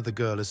talk to the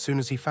girl as soon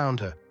as he found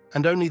her,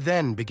 and only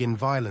then begin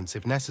violence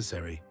if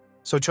necessary.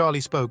 So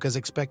Charlie spoke as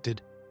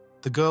expected.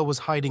 The girl was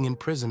hiding in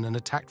prison and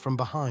attacked from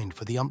behind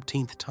for the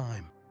umpteenth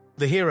time.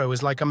 The hero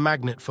is like a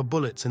magnet for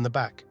bullets in the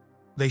back.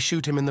 They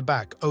shoot him in the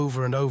back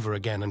over and over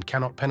again and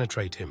cannot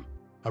penetrate him.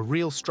 A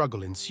real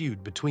struggle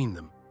ensued between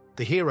them.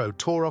 The hero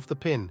tore off the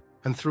pin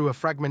and threw a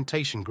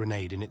fragmentation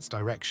grenade in its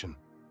direction.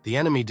 The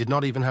enemy did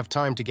not even have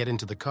time to get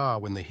into the car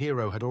when the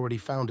hero had already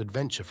found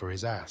adventure for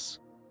his ass.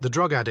 The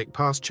drug addict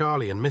passed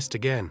Charlie and missed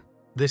again.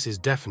 This is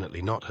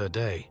definitely not her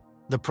day.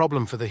 The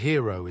problem for the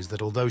hero is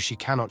that although she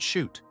cannot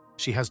shoot,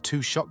 she has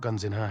 2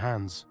 shotguns in her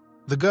hands.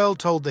 The girl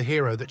told the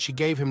hero that she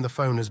gave him the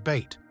phone as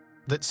bait,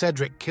 that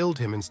Cedric killed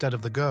him instead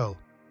of the girl,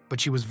 but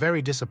she was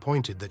very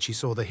disappointed that she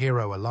saw the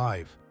hero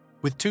alive.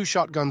 With 2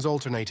 shotguns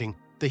alternating,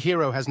 the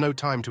hero has no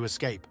time to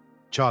escape.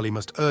 Charlie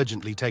must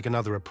urgently take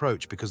another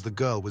approach because the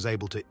girl was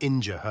able to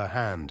injure her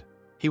hand.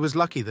 He was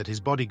lucky that his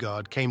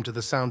bodyguard came to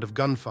the sound of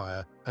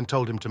gunfire and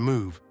told him to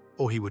move,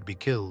 or he would be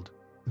killed.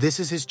 This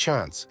is his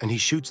chance, and he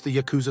shoots the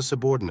Yakuza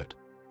subordinate.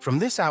 From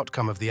this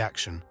outcome of the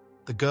action,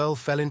 the girl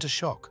fell into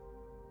shock,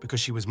 because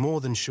she was more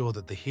than sure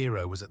that the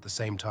hero was at the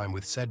same time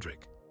with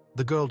Cedric.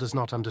 The girl does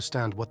not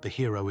understand what the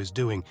hero is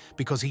doing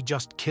because he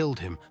just killed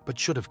him but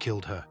should have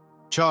killed her.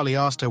 Charlie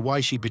asked her why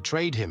she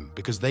betrayed him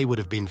because they would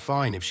have been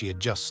fine if she had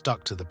just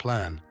stuck to the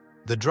plan.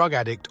 The drug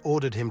addict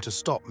ordered him to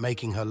stop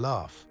making her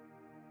laugh.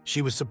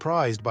 She was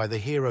surprised by the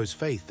hero's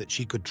faith that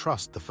she could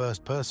trust the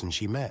first person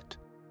she met.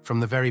 From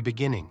the very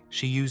beginning,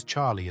 she used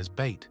Charlie as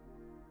bait.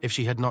 If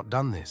she had not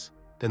done this,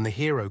 then the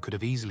hero could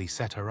have easily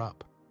set her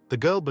up. The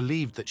girl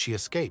believed that she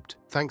escaped,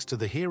 thanks to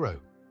the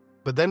hero.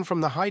 But then from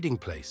the hiding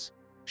place,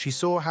 she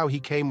saw how he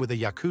came with a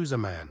Yakuza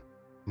man.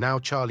 Now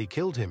Charlie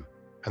killed him,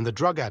 and the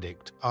drug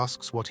addict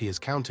asks what he is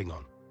counting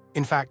on.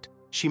 In fact,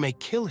 she may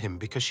kill him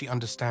because she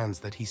understands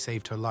that he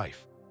saved her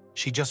life.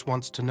 She just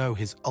wants to know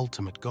his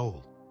ultimate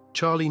goal.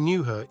 Charlie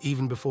knew her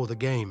even before the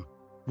game.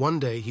 One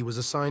day he was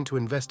assigned to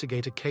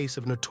investigate a case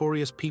of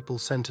notorious people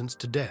sentenced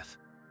to death.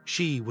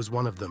 She was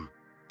one of them,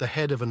 the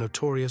head of a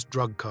notorious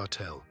drug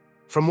cartel.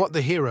 From what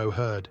the hero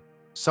heard,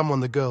 someone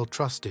the girl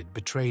trusted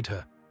betrayed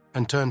her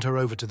and turned her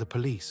over to the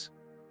police,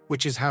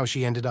 which is how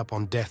she ended up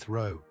on death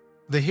row.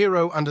 The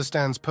hero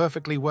understands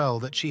perfectly well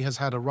that she has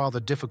had a rather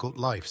difficult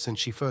life since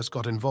she first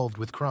got involved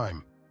with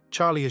crime.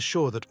 Charlie is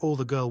sure that all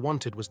the girl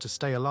wanted was to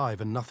stay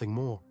alive and nothing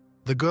more.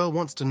 The girl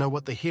wants to know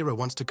what the hero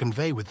wants to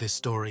convey with this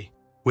story.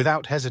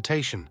 Without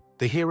hesitation,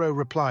 the hero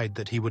replied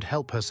that he would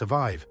help her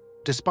survive,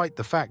 despite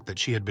the fact that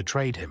she had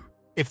betrayed him.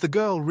 If the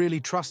girl really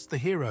trusts the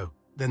hero,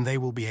 then they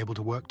will be able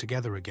to work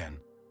together again,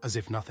 as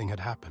if nothing had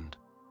happened.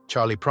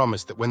 Charlie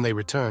promised that when they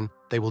return,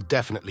 they will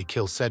definitely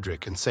kill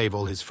Cedric and save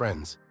all his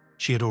friends.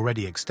 She had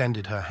already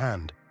extended her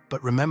hand,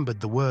 but remembered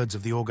the words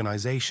of the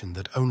organization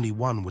that only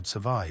one would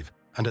survive,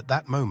 and at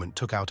that moment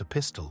took out a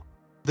pistol.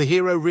 The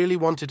hero really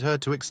wanted her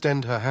to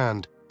extend her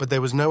hand, but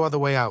there was no other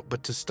way out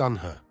but to stun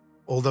her.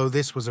 Although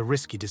this was a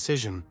risky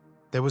decision,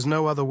 there was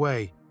no other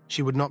way.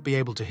 She would not be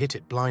able to hit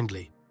it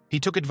blindly. He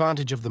took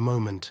advantage of the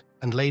moment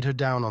and laid her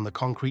down on the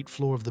concrete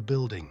floor of the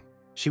building.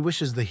 She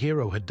wishes the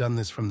hero had done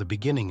this from the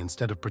beginning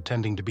instead of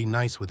pretending to be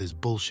nice with his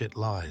bullshit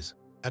lies.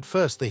 At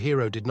first, the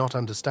hero did not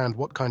understand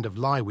what kind of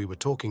lie we were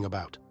talking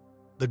about.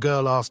 The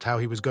girl asked how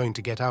he was going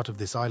to get out of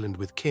this island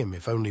with Kim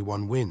if only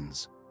one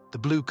wins. The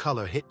blue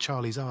color hit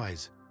Charlie's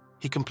eyes.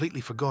 He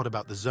completely forgot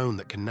about the zone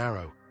that can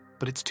narrow,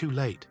 but it's too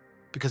late,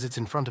 because it's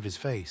in front of his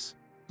face.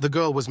 The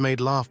girl was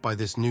made laugh by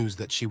this news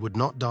that she would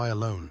not die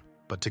alone,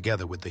 but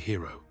together with the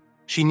hero.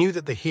 She knew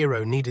that the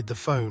hero needed the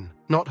phone,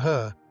 not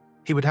her.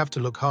 He would have to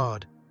look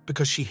hard,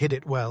 because she hid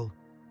it well.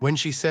 When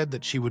she said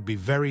that she would be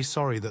very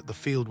sorry that the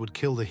field would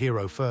kill the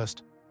hero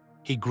first,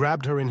 he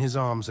grabbed her in his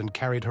arms and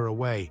carried her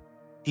away.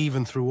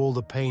 Even through all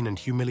the pain and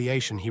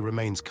humiliation, he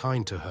remains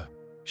kind to her.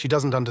 She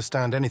doesn't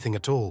understand anything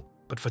at all,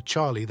 but for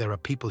Charlie, there are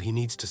people he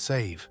needs to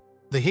save.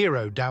 The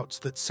hero doubts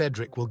that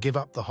Cedric will give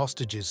up the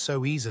hostages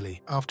so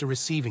easily after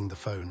receiving the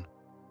phone.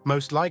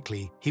 Most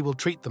likely, he will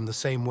treat them the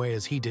same way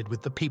as he did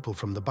with the people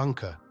from the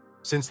bunker.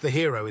 Since the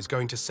hero is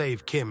going to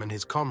save Kim and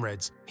his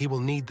comrades, he will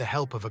need the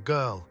help of a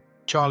girl.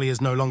 Charlie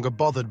is no longer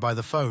bothered by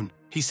the phone.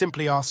 He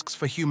simply asks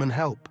for human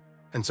help.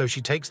 And so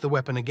she takes the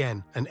weapon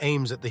again and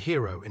aims at the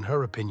hero, in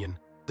her opinion.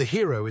 The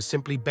hero is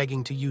simply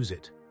begging to use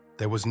it.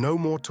 There was no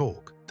more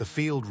talk. The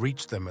field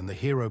reached them and the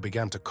hero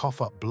began to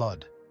cough up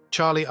blood.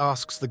 Charlie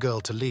asks the girl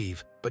to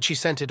leave, but she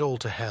sent it all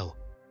to hell.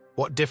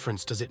 What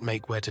difference does it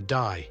make where to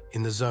die,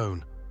 in the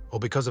zone, or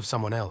because of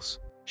someone else?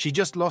 She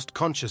just lost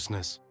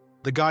consciousness.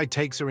 The guy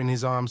takes her in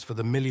his arms for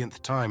the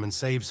millionth time and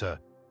saves her.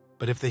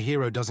 But if the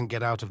hero doesn't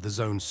get out of the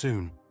zone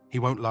soon, he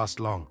won't last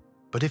long.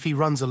 But if he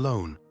runs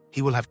alone,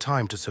 he will have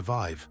time to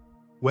survive.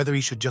 Whether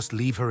he should just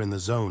leave her in the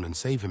zone and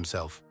save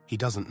himself, he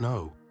doesn't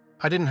know.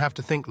 I didn't have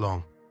to think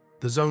long.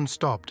 The zone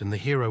stopped and the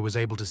hero was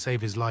able to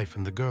save his life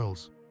and the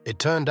girl's. It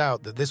turned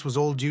out that this was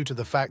all due to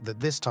the fact that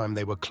this time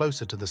they were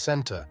closer to the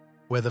center,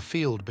 where the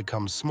field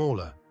becomes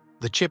smaller.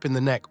 The chip in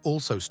the neck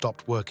also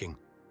stopped working.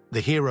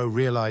 The hero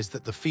realized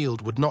that the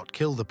field would not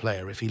kill the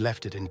player if he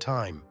left it in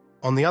time.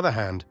 On the other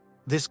hand,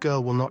 this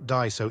girl will not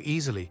die so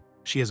easily.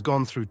 She has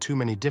gone through too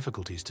many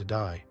difficulties to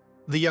die.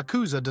 The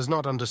Yakuza does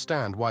not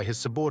understand why his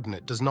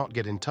subordinate does not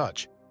get in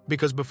touch,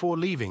 because before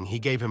leaving he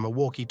gave him a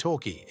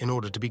walkie-talkie in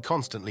order to be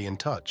constantly in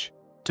touch.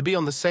 To be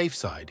on the safe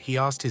side, he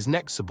asked his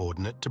next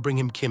subordinate to bring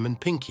him Kim and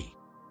Pinky.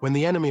 When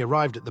the enemy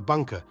arrived at the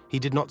bunker, he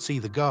did not see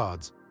the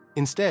guards.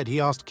 Instead, he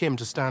asked Kim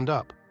to stand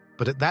up,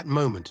 but at that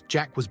moment,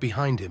 Jack was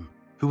behind him,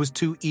 who was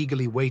too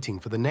eagerly waiting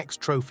for the next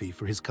trophy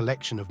for his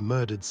collection of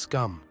murdered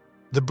scum.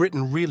 The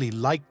Briton really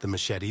liked the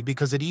machete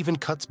because it even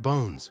cuts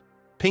bones.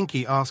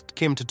 Pinky asked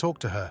Kim to talk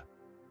to her.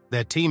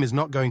 Their team is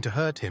not going to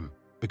hurt him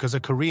because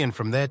a Korean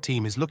from their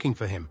team is looking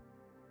for him.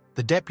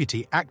 The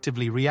deputy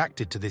actively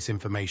reacted to this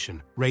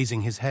information,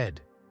 raising his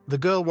head. The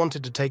girl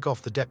wanted to take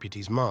off the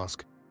deputy's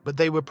mask, but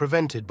they were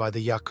prevented by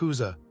the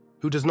Yakuza,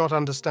 who does not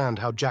understand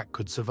how Jack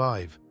could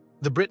survive.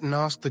 The Briton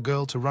asked the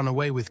girl to run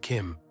away with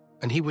Kim,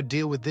 and he would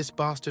deal with this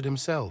bastard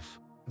himself.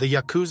 The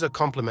Yakuza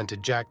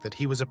complimented Jack that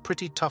he was a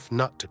pretty tough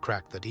nut to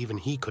crack that even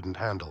he couldn't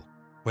handle.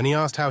 When he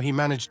asked how he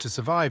managed to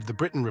survive, the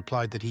Briton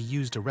replied that he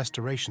used a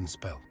restoration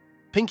spell.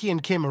 Pinky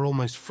and Kim are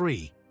almost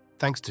free.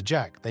 Thanks to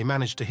Jack, they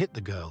managed to hit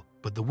the girl,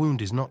 but the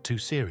wound is not too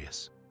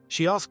serious.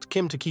 She asked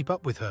Kim to keep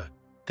up with her.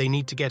 They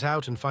need to get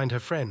out and find her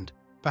friend,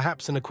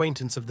 perhaps an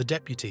acquaintance of the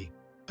deputy.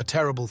 A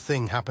terrible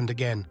thing happened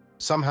again.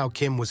 Somehow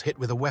Kim was hit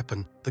with a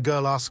weapon. The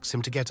girl asks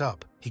him to get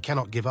up. He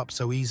cannot give up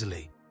so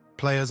easily.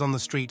 Players on the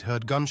street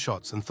heard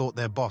gunshots and thought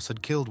their boss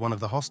had killed one of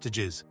the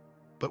hostages.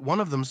 But one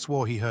of them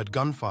swore he heard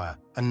gunfire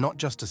and not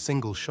just a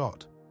single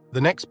shot.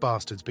 The next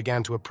bastards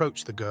began to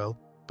approach the girl,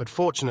 but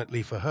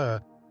fortunately for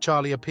her,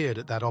 Charlie appeared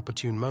at that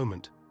opportune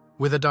moment.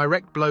 With a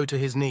direct blow to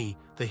his knee,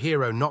 the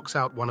hero knocks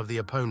out one of the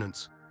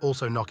opponents,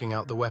 also knocking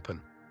out the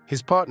weapon.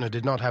 His partner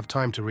did not have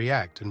time to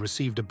react and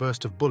received a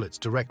burst of bullets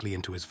directly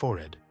into his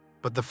forehead.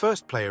 But the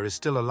first player is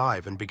still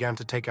alive and began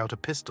to take out a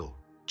pistol.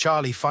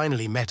 Charlie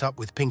finally met up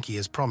with Pinky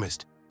as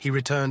promised. He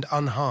returned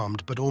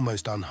unharmed but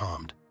almost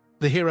unharmed.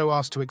 The hero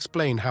asked to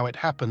explain how it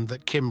happened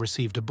that Kim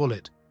received a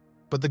bullet,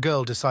 but the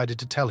girl decided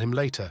to tell him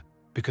later,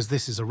 because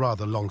this is a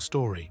rather long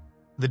story.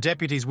 The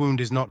deputy's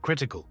wound is not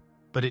critical,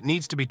 but it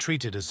needs to be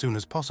treated as soon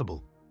as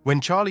possible.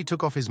 When Charlie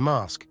took off his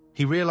mask,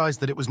 he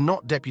realized that it was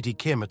not Deputy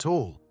Kim at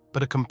all,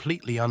 but a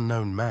completely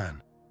unknown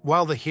man.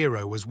 While the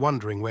hero was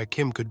wondering where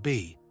Kim could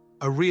be,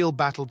 a real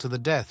battle to the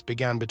death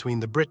began between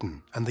the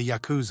Briton and the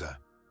Yakuza.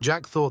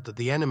 Jack thought that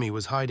the enemy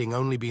was hiding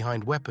only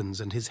behind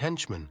weapons and his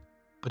henchmen,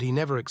 but he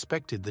never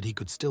expected that he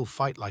could still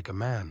fight like a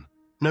man.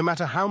 No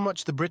matter how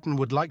much the Briton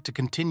would like to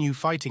continue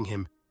fighting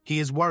him, he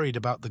is worried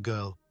about the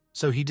girl,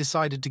 so he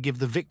decided to give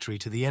the victory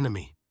to the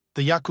enemy.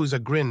 The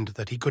Yakuza grinned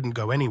that he couldn't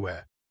go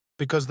anywhere,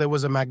 because there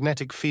was a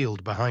magnetic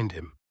field behind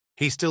him.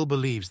 He still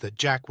believes that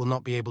Jack will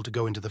not be able to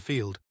go into the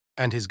field,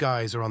 and his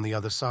guys are on the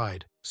other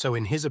side, so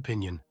in his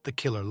opinion, the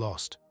killer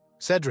lost.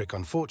 Cedric,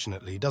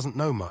 unfortunately, doesn't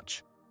know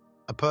much.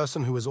 A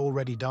person who has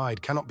already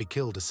died cannot be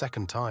killed a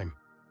second time.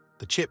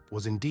 The chip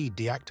was indeed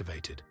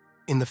deactivated.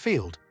 In the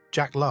field,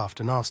 Jack laughed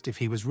and asked if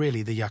he was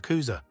really the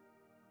Yakuza,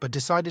 but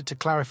decided to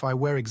clarify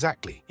where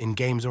exactly, in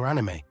games or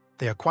anime,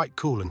 they are quite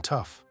cool and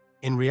tough.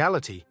 In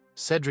reality,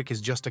 Cedric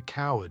is just a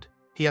coward.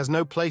 He has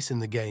no place in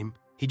the game.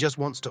 He just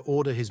wants to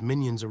order his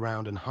minions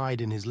around and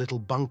hide in his little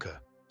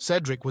bunker.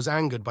 Cedric was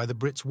angered by the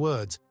Brit's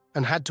words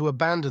and had to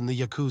abandon the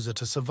Yakuza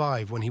to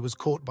survive when he was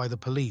caught by the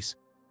police.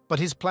 But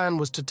his plan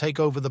was to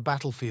take over the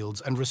battlefields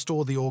and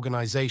restore the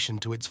organization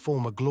to its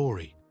former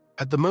glory.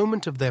 At the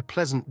moment of their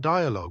pleasant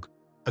dialogue,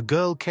 a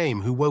girl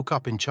came who woke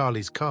up in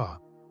Charlie's car.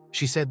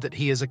 She said that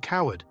he is a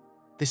coward.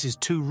 This is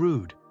too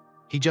rude.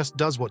 He just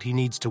does what he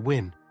needs to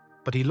win.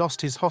 But he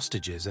lost his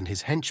hostages and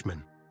his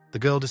henchmen. The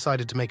girl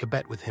decided to make a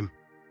bet with him.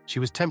 She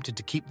was tempted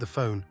to keep the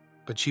phone,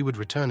 but she would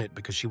return it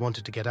because she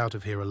wanted to get out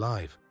of here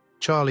alive.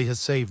 Charlie has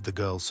saved the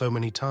girl so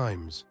many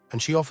times, and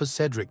she offers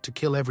Cedric to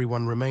kill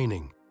everyone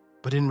remaining.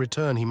 But in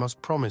return, he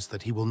must promise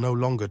that he will no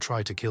longer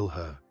try to kill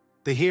her.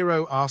 The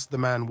hero asked the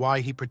man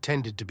why he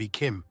pretended to be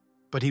Kim,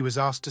 but he was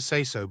asked to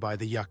say so by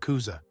the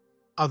Yakuza.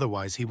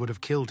 Otherwise, he would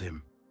have killed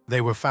him.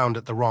 They were found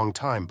at the wrong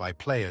time by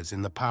players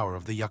in the power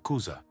of the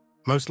Yakuza.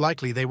 Most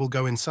likely they will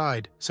go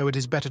inside, so it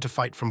is better to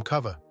fight from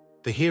cover.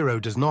 The hero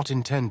does not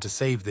intend to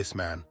save this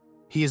man.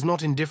 He is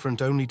not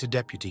indifferent only to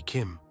Deputy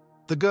Kim.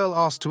 The girl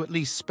asked to at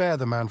least spare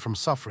the man from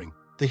suffering.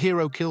 The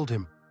hero killed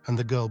him, and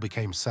the girl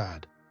became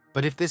sad.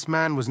 But if this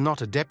man was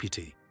not a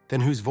deputy, then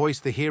whose voice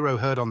the hero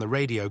heard on the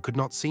radio could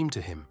not seem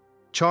to him.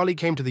 Charlie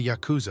came to the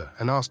Yakuza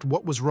and asked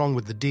what was wrong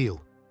with the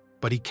deal,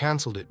 but he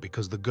cancelled it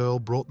because the girl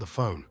brought the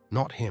phone,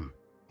 not him.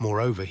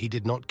 Moreover, he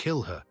did not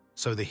kill her,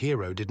 so the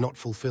hero did not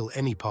fulfill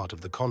any part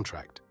of the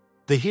contract.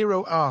 The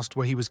hero asked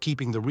where he was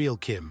keeping the real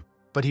Kim,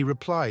 but he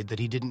replied that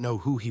he didn't know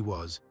who he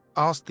was,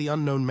 asked the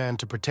unknown man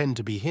to pretend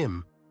to be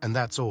him, and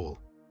that's all.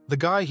 The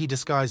guy he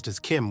disguised as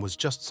Kim was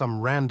just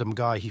some random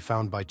guy he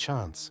found by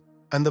chance.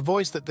 And the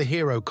voice that the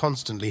hero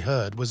constantly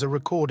heard was a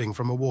recording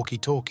from a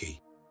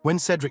walkie-talkie. When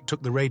Cedric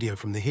took the radio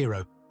from the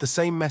hero, the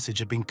same message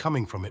had been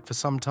coming from it for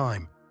some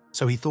time,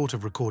 so he thought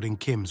of recording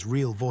Kim's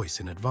real voice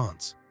in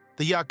advance.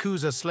 The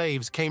Yakuza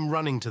slaves came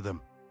running to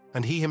them,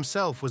 and he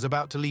himself was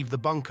about to leave the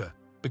bunker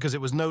because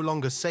it was no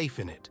longer safe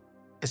in it,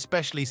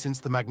 especially since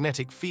the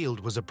magnetic field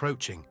was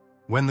approaching.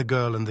 When the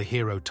girl and the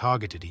hero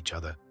targeted each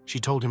other, she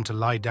told him to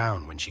lie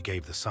down when she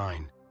gave the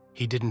sign.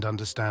 He didn't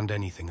understand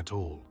anything at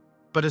all.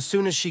 But as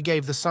soon as she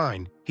gave the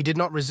sign, he did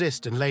not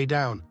resist and lay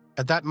down.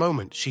 At that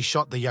moment, she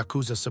shot the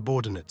Yakuza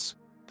subordinates.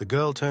 The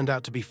girl turned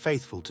out to be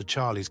faithful to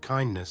Charlie's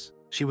kindness.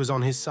 She was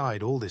on his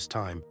side all this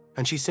time,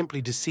 and she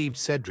simply deceived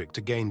Cedric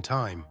to gain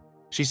time.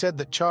 She said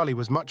that Charlie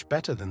was much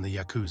better than the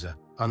Yakuza.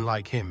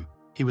 Unlike him,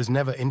 he was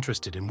never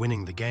interested in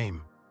winning the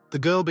game. The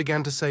girl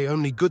began to say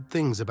only good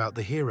things about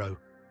the hero,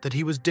 that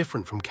he was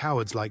different from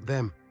cowards like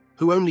them,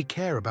 who only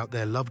care about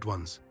their loved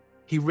ones.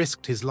 He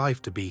risked his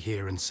life to be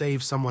here and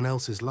save someone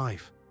else's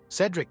life.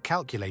 Cedric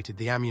calculated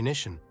the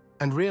ammunition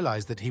and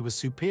realized that he was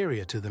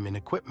superior to them in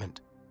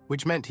equipment,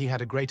 which meant he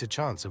had a greater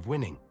chance of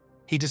winning.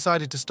 He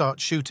decided to start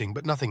shooting,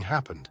 but nothing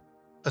happened.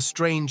 A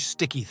strange,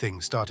 sticky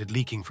thing started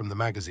leaking from the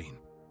magazine.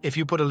 If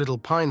you put a little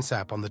pine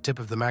sap on the tip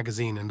of the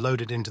magazine and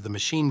load it into the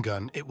machine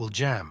gun, it will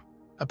jam.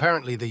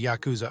 Apparently, the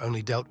Yakuza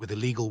only dealt with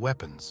illegal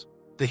weapons.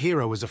 The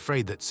hero was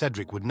afraid that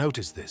Cedric would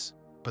notice this,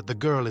 but the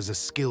girl is a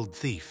skilled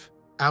thief.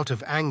 Out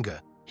of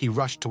anger, he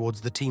rushed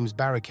towards the team's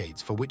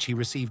barricades, for which he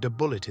received a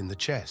bullet in the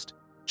chest.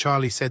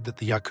 Charlie said that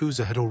the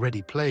Yakuza had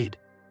already played,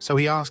 so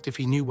he asked if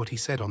he knew what he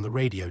said on the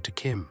radio to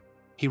Kim.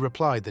 He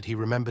replied that he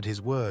remembered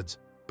his words,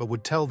 but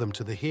would tell them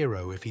to the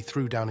hero if he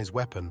threw down his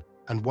weapon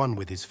and won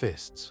with his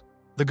fists.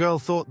 The girl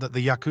thought that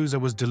the Yakuza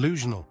was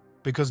delusional,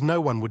 because no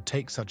one would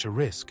take such a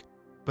risk.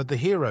 But the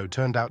hero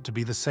turned out to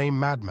be the same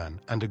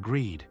madman and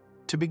agreed.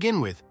 To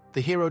begin with,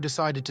 the hero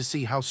decided to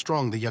see how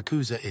strong the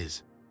Yakuza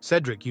is.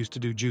 Cedric used to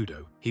do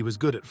judo. He was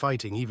good at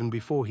fighting even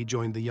before he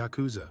joined the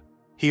Yakuza.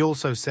 He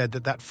also said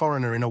that that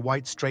foreigner in a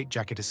white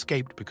straitjacket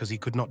escaped because he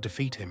could not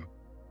defeat him.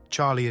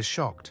 Charlie is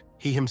shocked.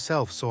 He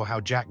himself saw how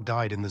Jack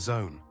died in the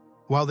zone.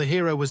 While the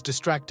hero was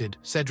distracted,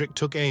 Cedric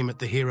took aim at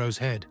the hero's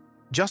head.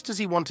 Just as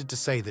he wanted to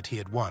say that he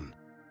had won,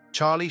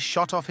 Charlie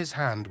shot off his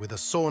hand with a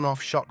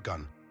sawn-off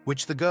shotgun,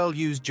 which the girl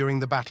used during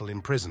the battle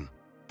in prison.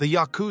 The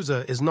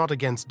Yakuza is not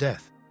against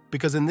death,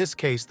 because in this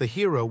case the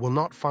hero will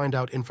not find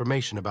out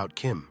information about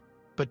Kim.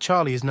 But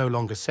Charlie is no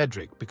longer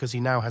Cedric because he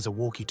now has a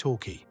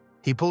walkie-talkie.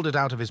 He pulled it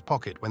out of his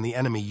pocket when the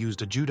enemy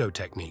used a judo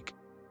technique.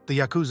 The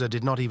Yakuza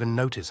did not even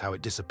notice how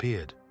it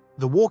disappeared.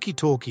 The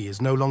walkie-talkie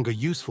is no longer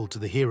useful to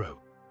the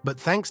hero, but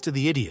thanks to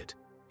the idiot,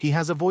 he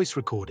has a voice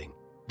recording.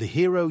 The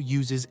hero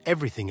uses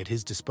everything at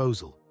his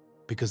disposal,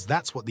 because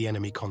that's what the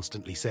enemy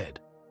constantly said.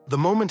 The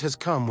moment has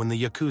come when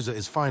the Yakuza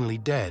is finally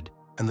dead,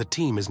 and the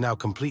team is now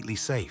completely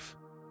safe.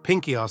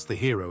 Pinky asked the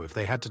hero if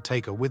they had to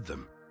take her with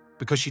them,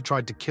 because she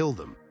tried to kill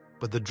them,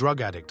 but the drug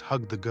addict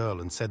hugged the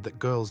girl and said that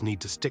girls need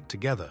to stick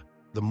together.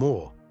 The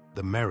more,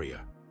 the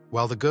merrier.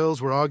 While the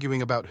girls were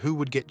arguing about who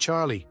would get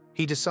Charlie,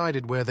 he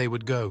decided where they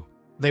would go.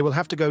 They will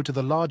have to go to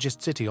the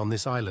largest city on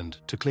this island,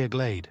 to Clear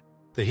Glade.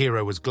 The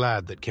hero was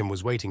glad that Kim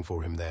was waiting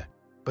for him there,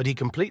 but he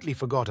completely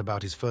forgot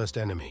about his first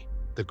enemy,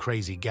 the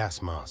crazy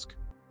gas mask.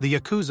 The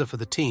Yakuza for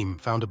the team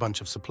found a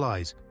bunch of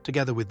supplies,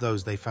 together with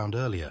those they found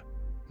earlier.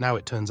 Now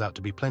it turns out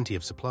to be plenty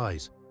of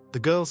supplies. The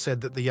girl said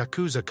that the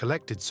Yakuza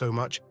collected so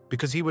much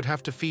because he would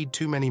have to feed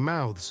too many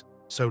mouths,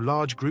 so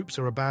large groups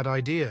are a bad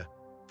idea.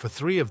 For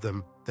 3 of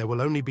them, there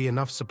will only be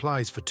enough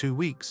supplies for 2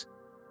 weeks.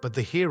 But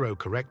the hero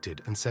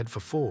corrected and said for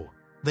 4.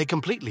 They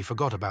completely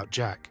forgot about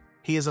Jack.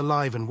 He is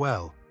alive and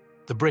well.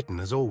 The Briton,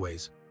 as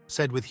always,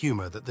 said with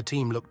humor that the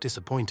team looked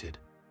disappointed.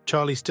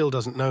 Charlie still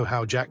doesn't know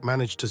how Jack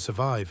managed to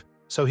survive,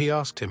 so he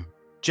asked him.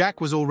 Jack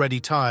was already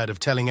tired of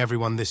telling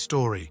everyone this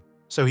story,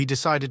 so he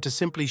decided to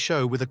simply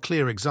show with a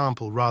clear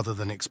example rather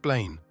than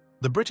explain.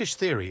 The British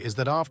theory is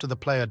that after the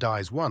player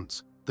dies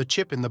once, the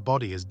chip in the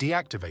body is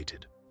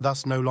deactivated,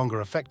 thus no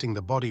longer affecting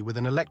the body with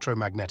an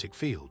electromagnetic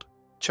field.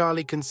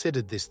 Charlie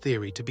considered this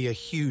theory to be a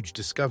huge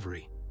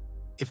discovery.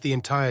 If the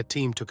entire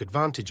team took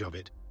advantage of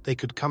it, they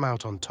could come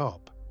out on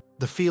top.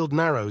 The field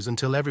narrows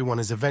until everyone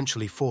is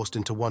eventually forced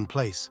into one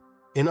place.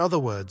 In other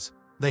words,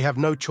 they have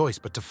no choice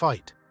but to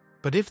fight.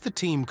 But if the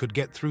team could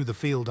get through the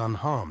field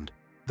unharmed,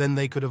 then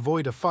they could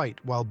avoid a fight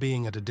while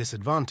being at a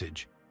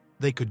disadvantage.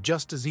 They could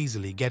just as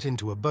easily get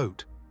into a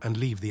boat and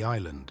leave the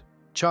island.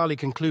 Charlie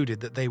concluded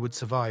that they would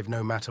survive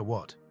no matter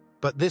what.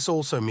 But this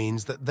also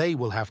means that they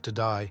will have to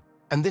die,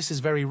 and this is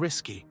very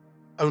risky.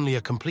 Only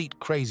a complete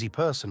crazy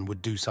person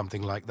would do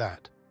something like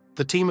that.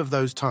 The team of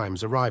those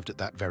times arrived at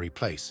that very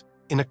place,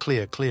 in a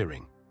clear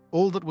clearing.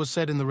 All that was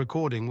said in the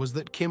recording was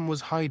that Kim was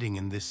hiding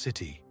in this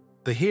city.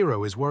 The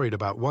hero is worried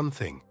about one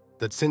thing,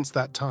 that since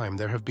that time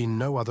there have been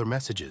no other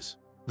messages.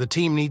 The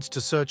team needs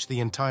to search the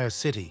entire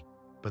city,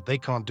 but they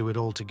can't do it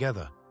all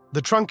together.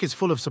 The trunk is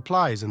full of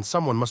supplies and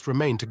someone must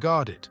remain to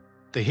guard it.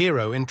 The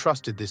hero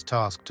entrusted this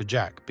task to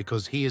Jack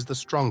because he is the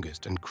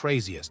strongest and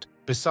craziest,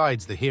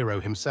 besides the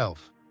hero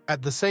himself.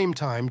 At the same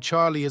time,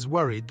 Charlie is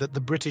worried that the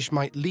British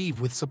might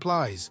leave with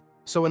supplies,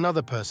 so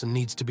another person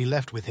needs to be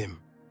left with him.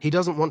 He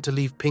doesn't want to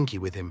leave Pinky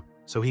with him,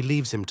 so he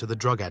leaves him to the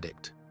drug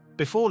addict.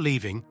 Before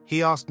leaving,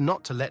 he asked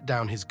not to let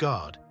down his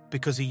guard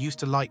because he used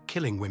to like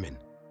killing women.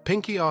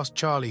 Pinky asked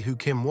Charlie who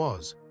Kim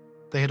was.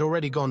 They had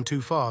already gone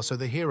too far so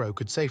the hero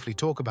could safely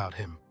talk about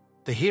him.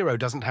 The hero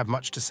doesn't have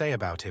much to say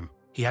about him.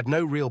 He had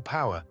no real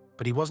power,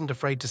 but he wasn't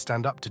afraid to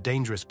stand up to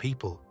dangerous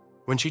people.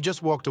 When she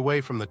just walked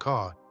away from the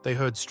car, they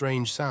heard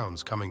strange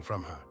sounds coming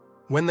from her.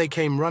 When they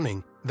came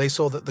running, they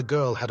saw that the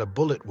girl had a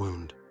bullet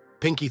wound.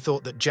 Pinky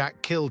thought that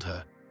Jack killed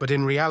her, but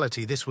in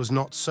reality this was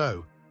not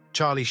so.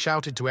 Charlie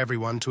shouted to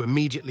everyone to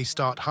immediately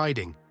start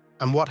hiding,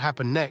 and what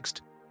happened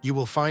next You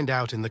will find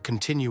out in the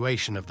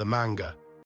continuation of the manga.